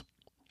 Here it is.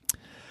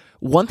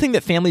 One thing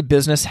that family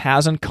business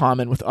has in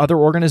common with other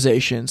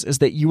organizations is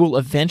that you will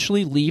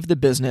eventually leave the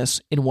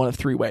business in one of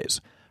 3 ways: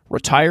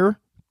 retire,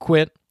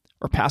 quit,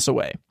 or pass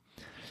away.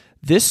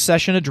 This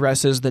session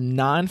addresses the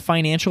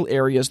non-financial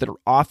areas that are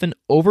often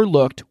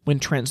overlooked when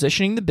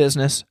transitioning the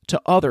business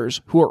to others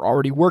who are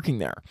already working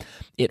there.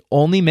 It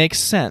only makes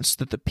sense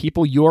that the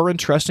people you're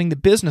entrusting the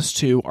business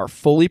to are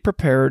fully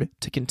prepared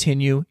to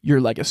continue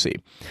your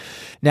legacy.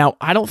 Now,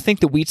 I don't think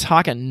that we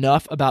talk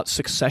enough about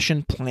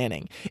succession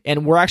planning,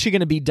 and we're actually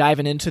going to be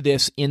diving into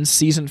this in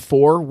season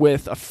 4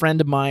 with a friend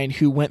of mine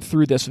who went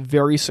through this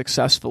very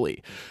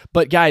successfully.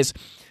 But guys,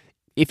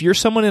 if you're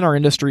someone in our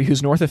industry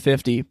who's north of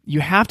 50, you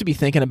have to be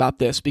thinking about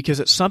this because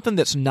it's something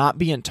that's not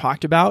being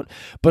talked about,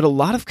 but a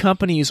lot of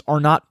companies are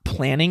not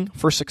planning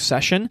for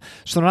succession,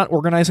 so they're not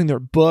organizing their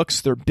books,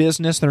 their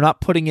business, they're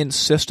not putting in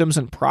systems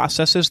and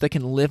processes that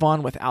can live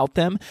on without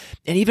them,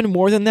 and even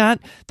more than that,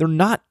 they're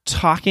not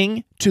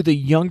talking to the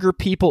younger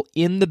people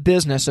in the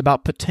business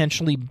about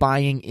potentially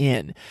buying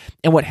in.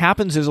 And what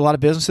happens is a lot of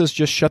businesses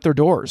just shut their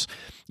doors.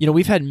 You know,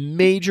 we've had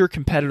major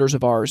competitors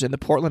of ours in the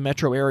Portland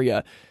metro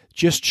area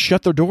just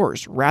shut their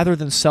doors rather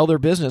than sell their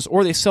business,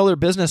 or they sell their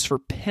business for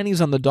pennies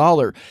on the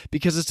dollar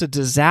because it's a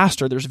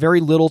disaster. There's very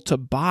little to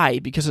buy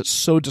because it's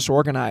so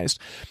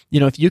disorganized. You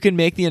know, if you can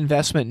make the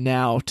investment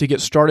now to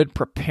get started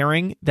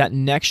preparing that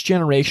next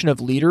generation of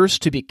leaders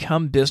to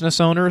become business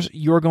owners,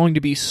 you're going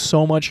to be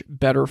so much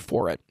better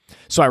for it.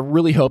 So I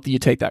really hope that you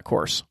take that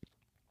course.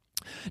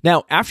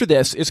 Now, after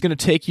this, it's going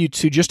to take you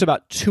to just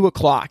about 2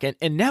 o'clock.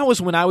 And now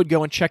is when I would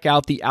go and check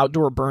out the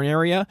outdoor burn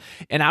area.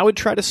 And I would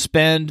try to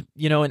spend,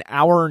 an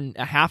hour and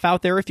a half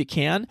out there if you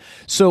can.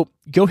 So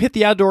go hit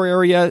the outdoor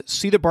area,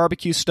 see the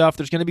barbecue stuff.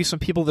 There's going to be some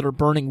people that are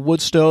burning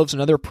wood stoves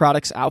and other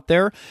products out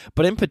there.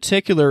 But in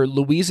particular,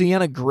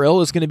 Louisiana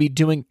Grill is going to be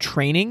doing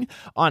training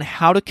on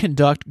how to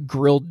conduct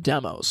grill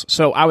demos.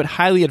 So I would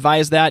highly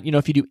advise that,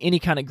 if you do any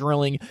kind of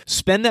grilling,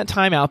 spend that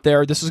time out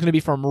there. This is going to be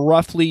from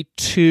roughly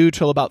 2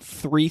 till about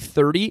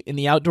 3:30 in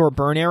the outdoor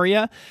burn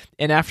area.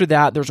 And after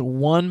that, there's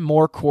one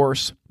more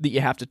course that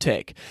you have to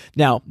take.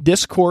 Now,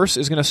 this course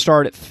is going to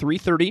start at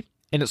 3:30.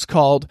 And it's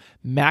called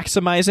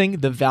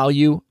Maximizing the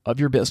Value of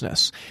Your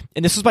Business.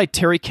 And this is by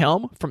Terry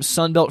Kelm from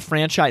Sunbelt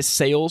Franchise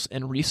Sales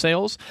and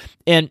Resales.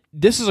 And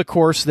this is a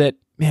course that,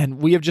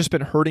 we have just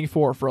been hurting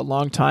for a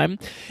long time.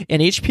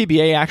 And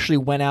HPBA actually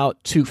went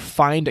out to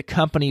find a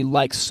company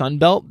like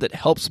Sunbelt that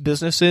helps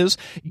businesses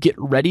get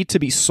ready to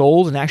be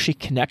sold and actually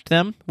connect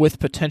them with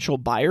potential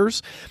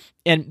buyers.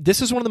 And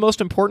this is one of the most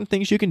important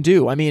things you can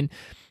do.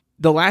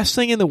 The last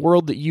thing in the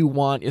world that you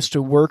want is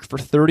to work for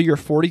 30 or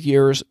 40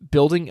 years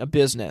building a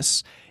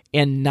business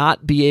and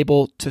not be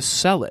able to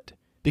sell it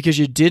because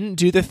you didn't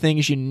do the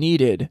things you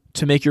needed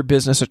to make your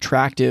business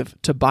attractive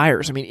to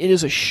buyers. I mean, it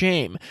is a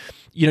shame.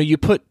 You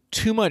put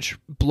too much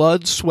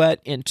blood,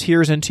 sweat, and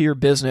tears into your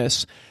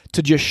business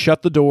to just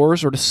shut the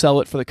doors or to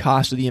sell it for the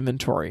cost of the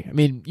inventory. I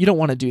mean, you don't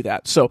want to do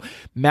that. So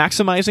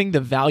maximizing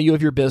the value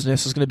of your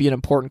business is going to be an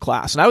important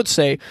class. And I would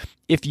say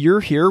if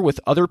you're here with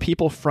other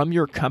people from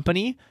your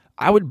company,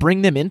 I would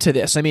bring them into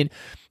this. I mean,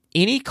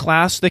 any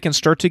class that can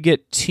start to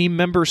get team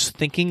members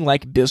thinking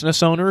like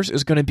business owners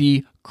is going to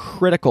be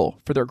critical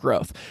for their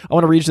growth. I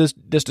want to read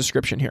this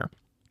description here.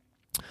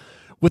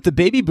 With the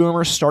baby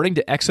boomers starting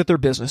to exit their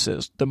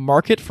businesses, the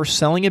market for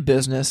selling a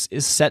business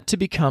is set to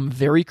become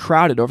very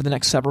crowded over the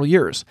next several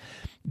years.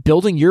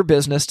 Building your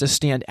business to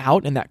stand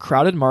out in that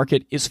crowded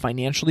market is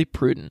financially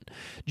prudent.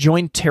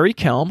 Join Terry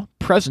Kelm,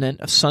 president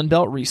of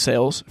Sunbelt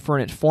Resales, for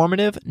an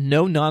informative,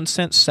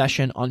 no-nonsense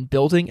session on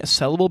building a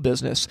sellable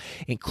business,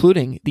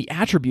 including the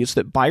attributes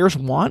that buyers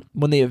want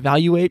when they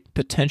evaluate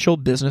potential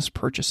business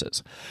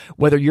purchases.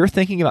 Whether you're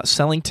thinking about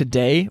selling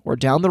today or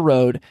down the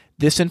road,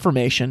 this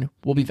information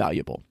will be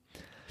valuable.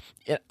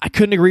 I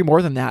couldn't agree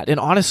more than that. And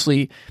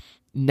honestly,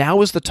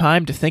 now is the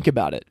time to think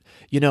about it.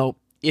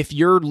 If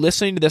you're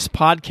listening to this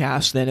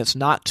podcast, then it's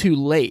not too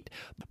late.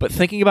 But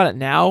thinking about it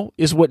now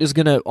is what is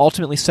going to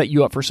ultimately set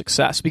you up for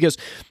success. Because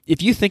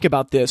if you think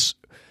about this,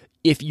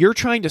 if you're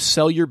trying to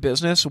sell your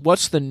business,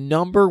 what's the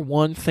number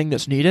one thing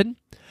that's needed?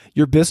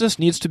 Your business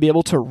needs to be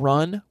able to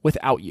run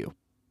without you.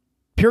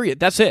 Period.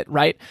 That's it,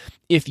 right?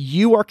 If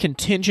you are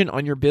contingent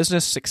on your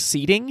business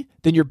succeeding,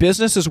 then your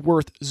business is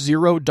worth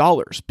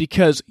 $0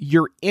 because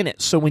you're in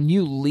it. So when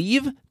you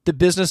leave, the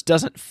business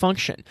doesn't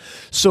function.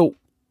 So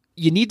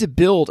you need to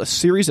build a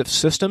series of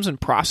systems and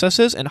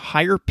processes and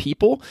hire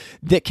people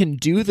that can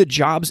do the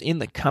jobs in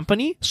the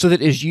company so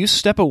that as you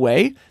step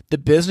away, the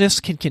business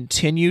can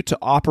continue to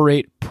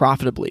operate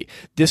profitably.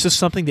 This is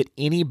something that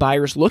any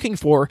buyer is looking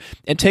for,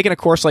 and taking a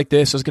course like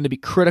this is going to be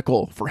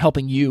critical for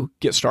helping you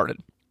get started.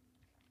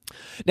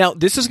 Now,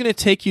 this is going to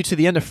take you to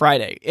the end of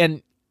Friday,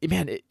 and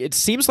man, it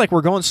seems like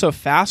we're going so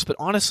fast, but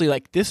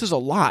honestly, this is a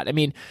lot. I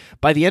mean,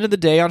 by the end of the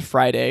day on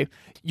Friday,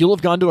 you'll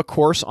have gone to a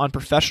course on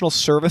professional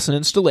service and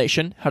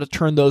installation, how to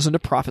turn those into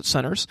profit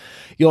centers.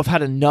 You'll have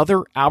had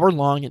another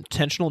hour-long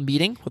intentional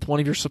meeting with one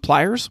of your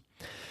suppliers.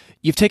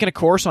 You've taken a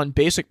course on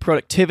basic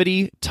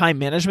productivity, time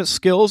management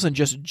skills, and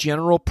just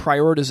general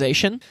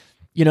prioritization.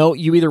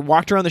 You either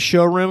walked around the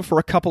showroom for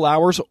a couple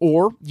hours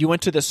or you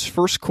went to this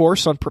first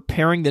course on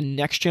preparing the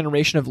next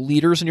generation of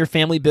leaders in your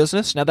family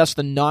business. Now, that's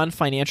the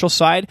non-financial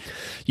side.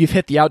 You've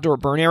hit the outdoor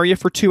burn area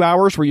for 2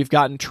 hours where you've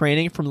gotten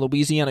training from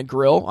Louisiana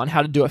Grill on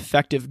how to do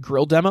effective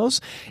grill demos.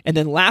 And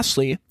then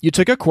lastly, you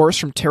took a course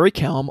from Terry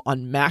Kelm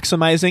on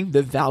maximizing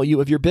the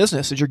value of your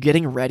business as you're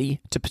getting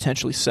ready to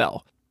potentially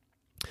sell.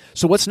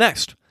 So what's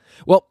next?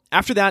 Well,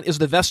 after that is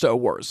the Vesta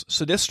Awards.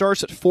 So this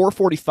starts at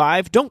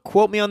 4:45. Don't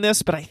quote me on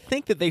this, but I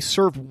think that they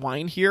serve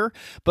wine here.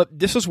 But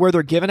this is where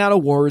they're giving out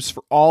awards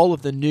for all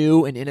of the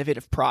new and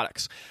innovative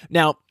products.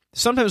 Now,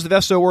 sometimes the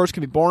Vesta Awards can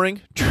be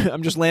boring.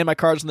 I'm just laying my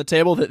cards on the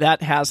table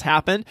that has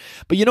happened.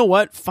 But you know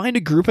what? Find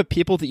a group of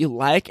people that you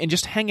like and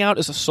just hang out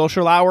as a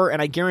social hour,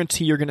 and I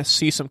guarantee you're going to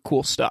see some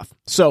cool stuff.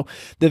 So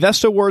the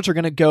Vesta Awards are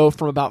going to go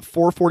from about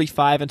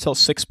 4:45 until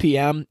 6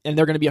 p.m., and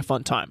they're going to be a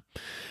fun time.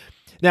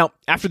 Now,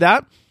 after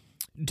that,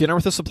 dinner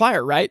with a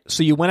supplier, right?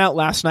 So you went out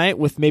last night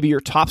with maybe your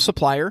top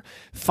supplier,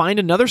 find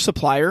another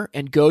supplier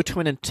and go to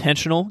an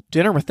intentional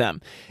dinner with them.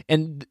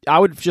 And I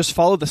would just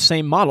follow the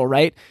same model,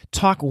 right?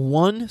 Talk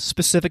one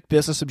specific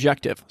business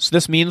objective. So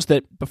this means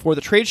that before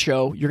the trade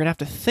show, you're going to have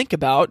to think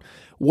about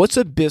what's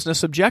a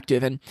business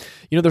objective. And,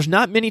 there's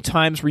not many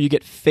times where you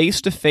get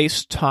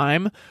face-to-face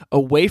time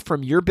away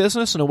from your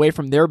business and away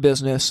from their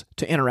business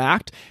to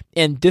interact.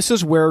 And this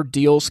is where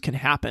deals can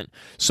happen.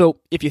 So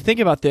if you think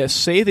about this,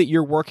 say that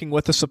you're working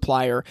with a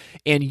supplier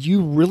and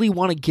you really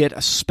want to get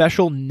a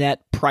special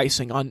net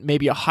pricing on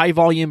maybe a high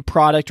volume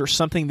product or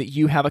something that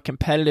you have a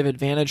competitive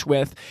advantage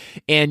with,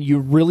 and you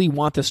really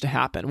want this to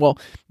happen. Well,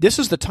 this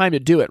is the time to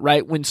do it,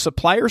 right? When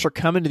suppliers are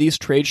coming to these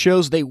trade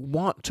shows, they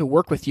want to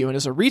work with you. And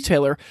as a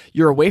retailer,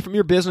 you're away from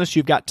your business,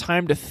 you've got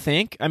time to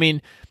think. I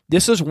mean,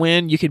 this is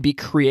when you can be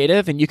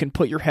creative and you can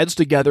put your heads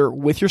together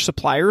with your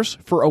suppliers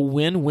for a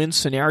win-win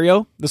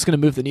scenario that's going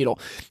to move the needle.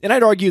 And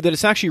I'd argue that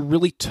it's actually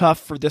really tough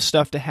for this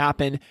stuff to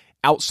happen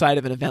outside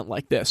of an event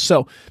like this.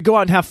 So go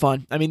out and have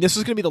fun. I mean, this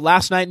is going to be the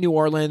last night in New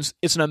Orleans.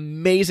 It's an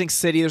amazing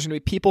city. There's going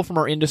to be people from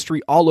our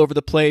industry all over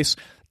the place.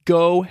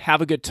 Go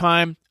have a good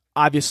time.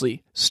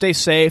 Obviously, stay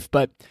safe,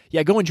 but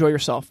yeah, go enjoy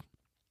yourself.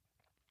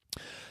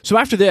 So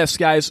after this,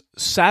 guys,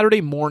 Saturday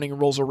morning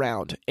rolls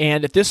around,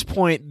 and at this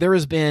point, there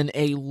has been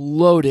a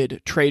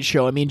loaded trade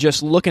show. I mean,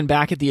 just looking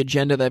back at the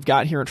agenda that I've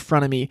got here in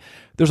front of me,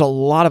 there's a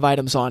lot of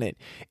items on it,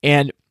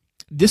 and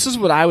this is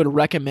what I would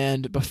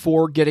recommend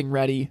before getting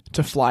ready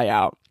to fly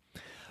out.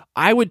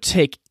 I would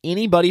take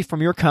anybody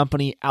from your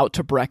company out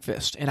to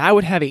breakfast, and I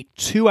would have a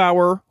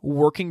 2-hour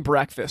working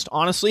breakfast.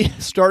 Honestly,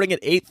 starting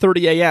at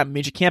 8:30 a.m.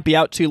 means you can't be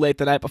out too late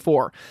the night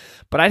before,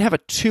 but I'd have a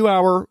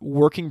 2-hour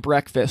working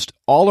breakfast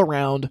all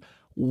around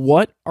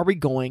what are we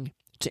going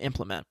to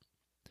implement.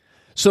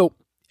 So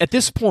at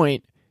this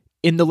point,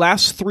 in the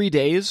last 3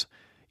 days,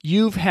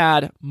 you've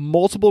had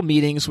multiple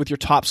meetings with your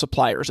top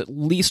suppliers, at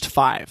least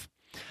 5.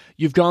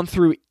 You've gone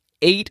through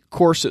 8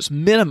 courses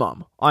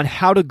minimum on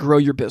how to grow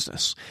your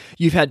business.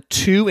 You've had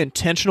 2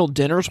 intentional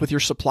dinners with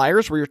your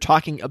suppliers where you're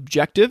talking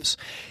objectives,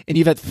 and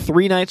you've had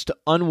 3 nights to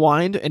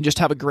unwind and just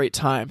have a great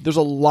time. There's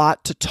a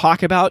lot to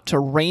talk about to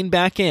rein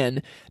back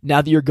in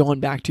now that you're going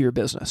back to your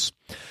business.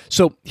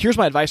 So here's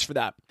my advice for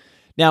that.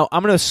 Now,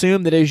 I'm going to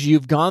assume that as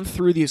you've gone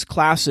through these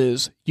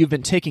classes, you've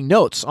been taking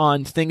notes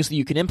on things that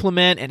you can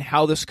implement and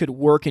how this could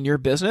work in your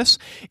business.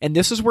 And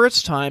this is where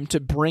it's time to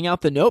bring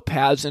out the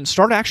notepads and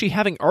start actually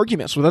having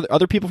arguments with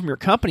other people from your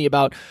company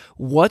about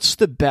what's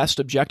the best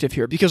objective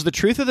here. Because the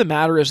truth of the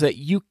matter is that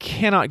you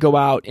cannot go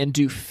out and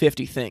do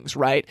 50 things,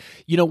 right?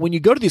 When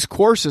you go to these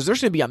courses,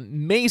 there's going to be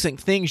amazing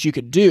things you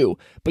could do,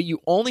 but you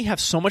only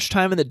have so much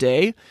time in the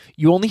day,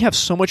 you only have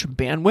so much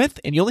bandwidth,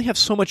 and you only have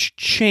so much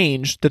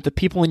change that the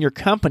people in your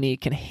company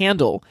can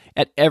handle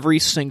at every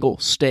single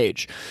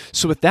stage.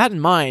 So with that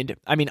in mind,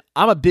 I'm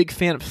a big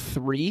fan of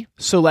 3.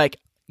 So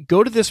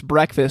go to this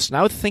breakfast and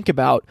I would think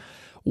about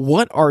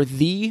what are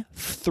the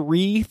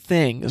 3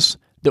 things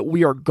that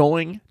we are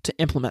going to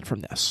implement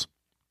from this.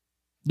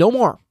 No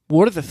more.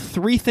 What are the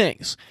 3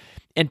 things?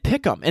 And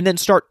pick them and then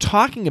start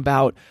talking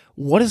about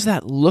what does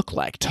that look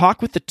like?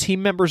 Talk with the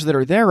team members that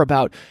are there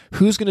about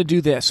who's going to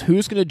do this,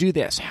 who's going to do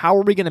this, how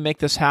are we going to make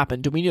this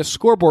happen? Do we need a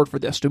scoreboard for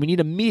this? Do we need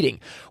a meeting?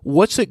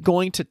 What's it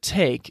going to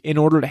take in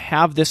order to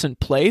have this in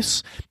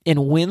place,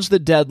 and when's the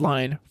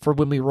deadline for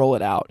when we roll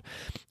it out?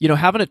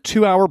 Having a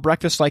 2-hour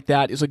breakfast like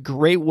that is a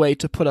great way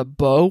to put a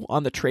bow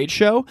on the trade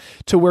show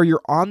to where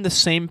you're on the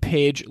same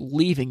page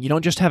leaving. You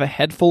don't just have a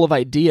head full of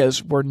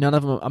ideas where none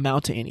of them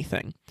amount to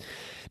anything.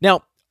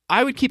 Now,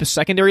 I would keep a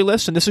secondary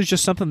list, and this is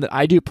just something that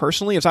I do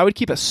personally, is I would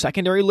keep a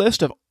secondary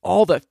list of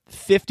all the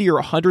 50 or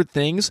 100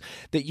 things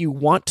that you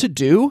want to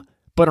do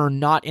but are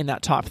not in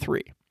that top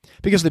 3.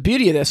 Because the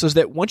beauty of this is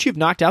that once you've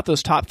knocked out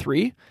those top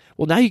 3,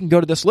 well, now you can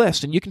go to this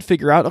list and you can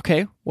figure out,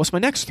 okay, what's my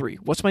next 3?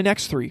 What's my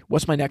next 3?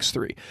 What's my next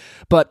 3?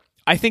 But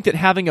I think that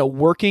having a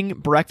working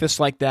breakfast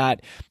like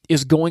that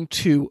is going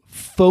to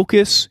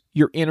focus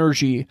your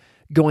energy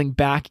going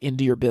back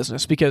into your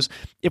business. Because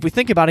if we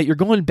think about it, you're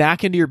going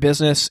back into your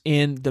business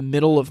in the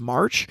middle of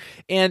March.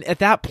 And at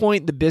that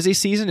point, the busy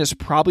season has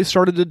probably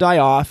started to die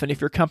off. And if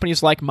your company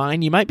is like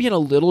mine, you might be in a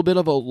little bit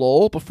of a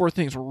lull before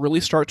things really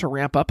start to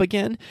ramp up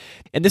again.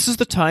 And this is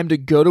the time to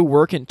go to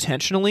work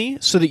intentionally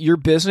so that your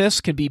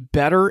business can be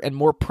better and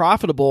more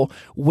profitable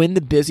when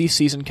the busy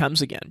season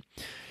comes again.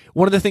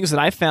 One of the things that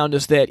I've found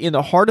is that in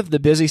the heart of the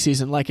busy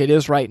season, like it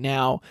is right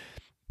now,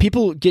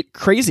 people get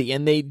crazy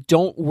and they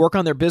don't work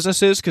on their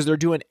businesses because they're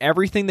doing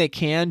everything they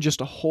can just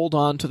to hold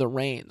on to the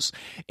reins.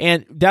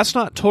 And that's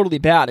not totally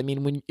bad.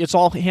 When it's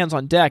all hands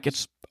on deck,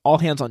 it's all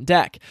hands on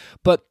deck.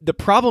 But the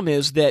problem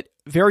is that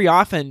very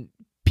often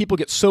people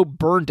get so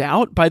burned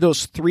out by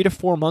those 3 to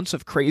 4 months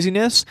of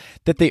craziness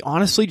that they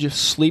honestly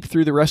just sleep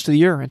through the rest of the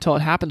year until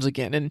it happens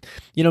again. And,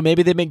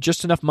 maybe they make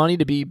just enough money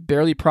to be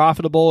barely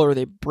profitable, or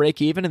they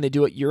break even and they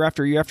do it year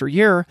after year after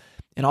year.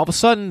 And all of a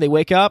sudden they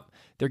wake up,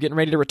 they're getting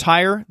ready to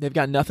retire. They've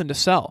got nothing to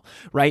sell,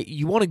 right?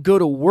 You want to go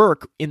to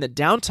work in the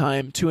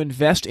downtime to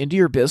invest into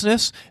your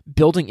business,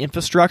 building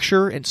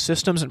infrastructure and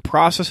systems and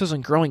processes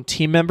and growing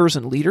team members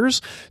and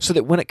leaders so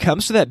that when it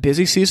comes to that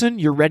busy season,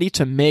 you're ready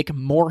to make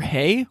more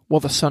hay while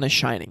the sun is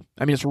shining.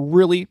 It's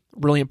really,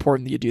 really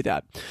important that you do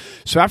that.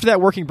 So after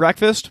that working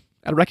breakfast,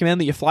 I'd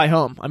recommend that you fly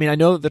home. I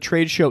know that the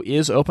trade show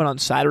is open on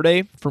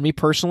Saturday. For me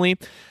personally,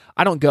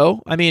 I don't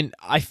go.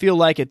 I feel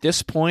like at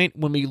this point,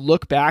 when we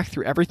look back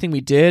through everything we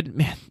did,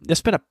 man,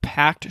 it's been a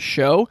packed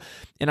show,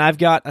 and I've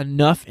got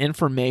enough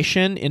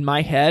information in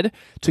my head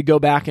to go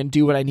back and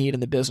do what I need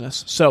in the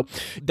business. So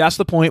that's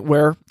the point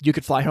where you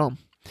could fly home.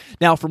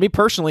 Now, for me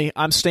personally,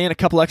 I'm staying a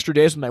couple extra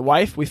days with my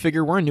wife. We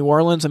figure we're in New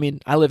Orleans.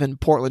 I live in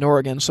Portland,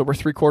 Oregon, so we're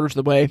 3/4 of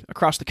the way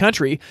across the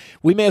country.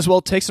 We may as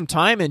well take some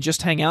time and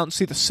just hang out and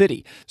see the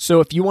city. So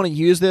if you want to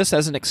use this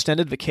as an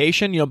extended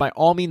vacation, by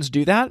all means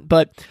do that.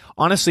 But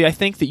honestly, I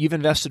think that you've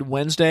invested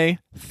Wednesday,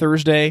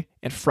 Thursday,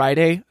 and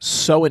Friday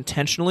so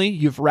intentionally.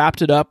 You've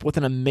wrapped it up with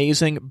an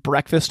amazing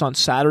breakfast on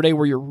Saturday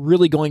where you're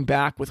really going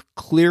back with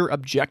clear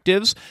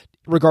objectives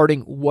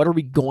regarding what are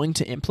we going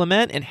to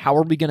implement and how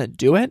are we going to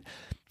do it.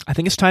 I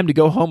think it's time to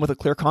go home with a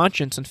clear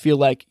conscience and feel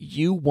like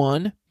you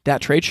won that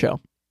trade show.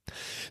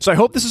 So I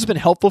hope this has been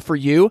helpful for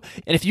you.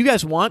 And if you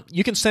guys want,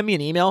 you can send me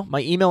an email. My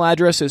email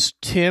address is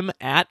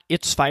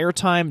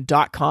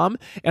tim@itsfiretime.com,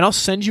 and I'll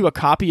send you a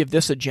copy of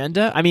this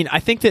agenda. I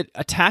think that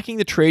attacking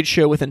the trade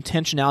show with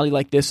intentionality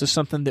like this is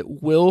something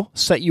that will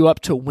set you up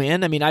to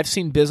win. I've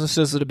seen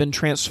businesses that have been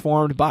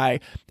transformed by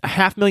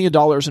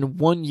 $500,000 in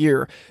 1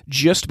 year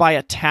just by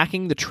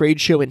attacking the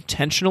trade show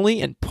intentionally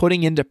and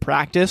putting into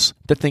practice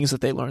the things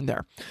that they learned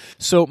there.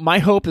 So my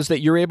hope is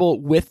that you're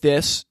able with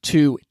this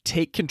to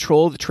take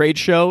control of the trade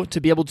show, to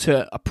be able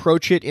to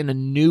approach it in a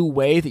new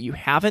way that you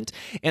haven't.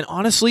 And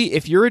honestly,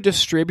 if you're a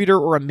distributor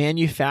or a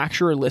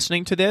manufacturer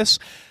listening to this,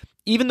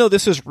 even though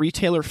this is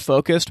retailer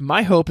focused,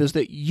 my hope is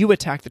that you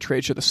attack the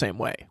trade show the same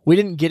way. We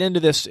didn't get into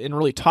this and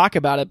really talk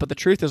about it, but the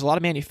truth is a lot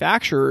of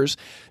manufacturers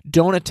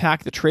don't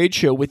attack the trade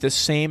show with the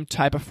same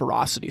type of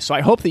ferocity. So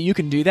I hope that you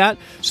can do that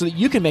so that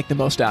you can make the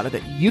most out of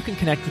it. You can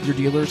connect with your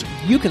dealers,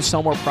 you can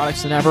sell more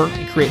products than ever,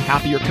 and create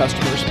happier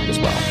customers as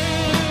well.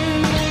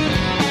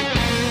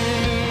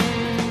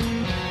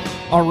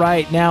 All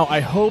right, now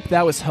I hope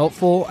that was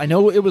helpful. I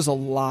know it was a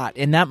lot,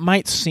 and that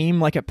might seem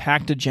like a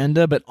packed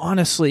agenda, but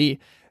honestly,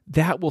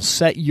 that will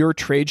set your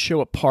trade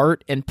show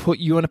apart and put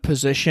you in a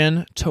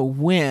position to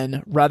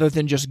win rather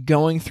than just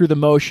going through the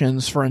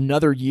motions for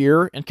another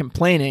year and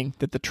complaining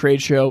that the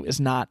trade show is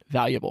not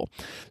valuable.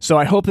 So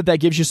I hope that that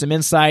gives you some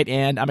insight,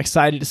 and I'm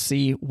excited to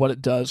see what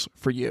it does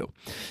for you.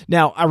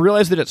 Now, I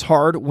realize that it's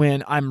hard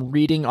when I'm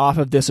reading off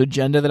of this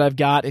agenda that I've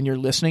got and you're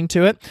listening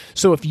to it.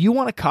 So if you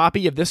want a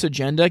copy of this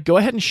agenda, go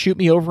ahead and shoot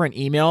me over an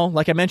email.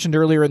 Like I mentioned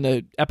earlier in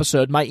the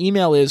episode, my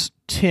email is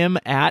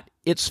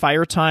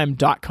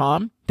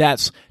tim@itsfiretime.com.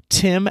 That's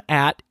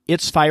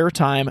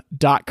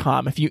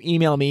tim@itsfiretime.com. If you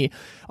email me,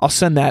 I'll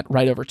send that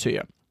right over to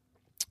you.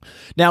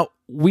 Now,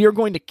 we are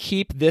going to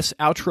keep this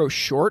outro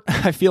short.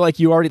 I feel like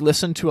you already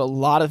listened to a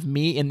lot of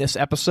me in this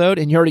episode,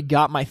 and you already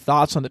got my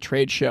thoughts on the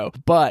trade show.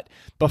 But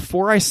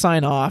before I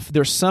sign off,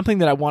 there's something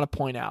that I want to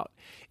point out.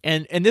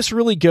 And this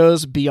really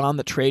goes beyond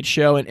the trade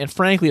show. And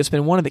frankly, it's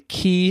been one of the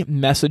key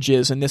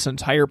messages in this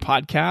entire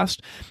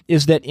podcast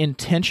is that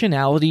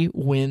intentionality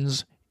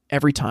wins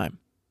every time.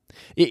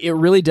 It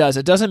really does.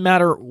 It doesn't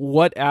matter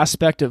what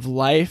aspect of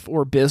life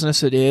or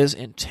business it is,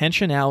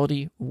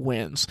 intentionality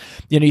wins.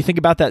 You know, you think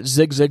about that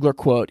Zig Ziglar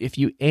quote, if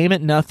you aim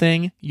at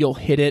nothing, you'll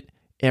hit it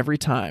every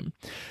time.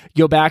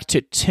 Go back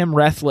to Tim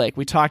Rethlake.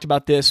 We talked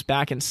about this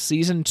back in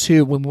season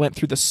 2 when we went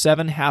through the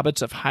 7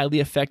 habits of highly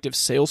effective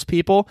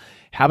salespeople.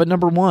 Habit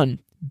number 1,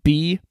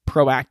 be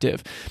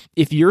proactive.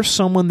 If you're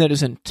someone that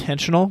is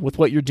intentional with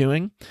what you're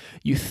doing,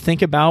 you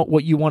think about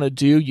what you want to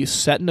do, you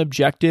set an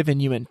objective,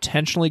 and you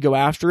intentionally go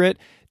after it,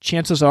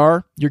 chances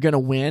are you're going to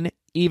win,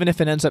 even if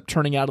it ends up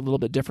turning out a little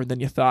bit different than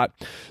you thought.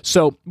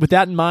 So with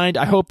that in mind,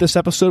 I hope this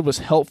episode was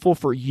helpful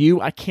for you.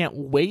 I can't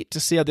wait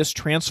to see how this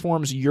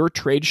transforms your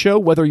trade show,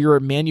 whether you're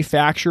a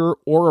manufacturer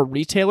or a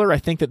retailer. I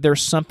think that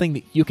there's something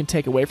that you can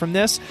take away from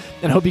this,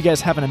 and I hope you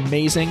guys have an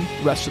amazing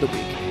rest of the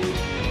week.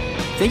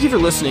 Thank you for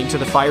listening to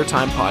the Fire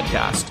Time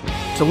Podcast.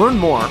 To learn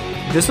more,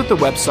 visit the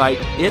website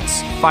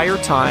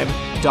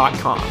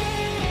itsfiretime.com.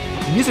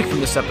 Music from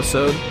this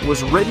episode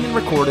was written and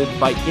recorded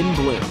by In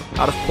Bloom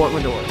out of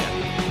Portland, Oregon.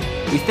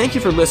 We thank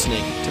you for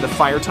listening to the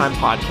Fire Time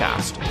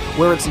Podcast,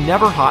 where it's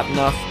never hot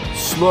enough,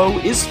 slow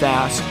is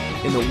fast,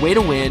 and the way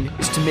to win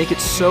is to make it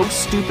so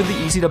stupidly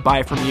easy to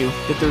buy from you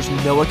that there's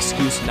no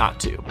excuse not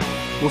to.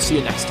 We'll see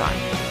you next time.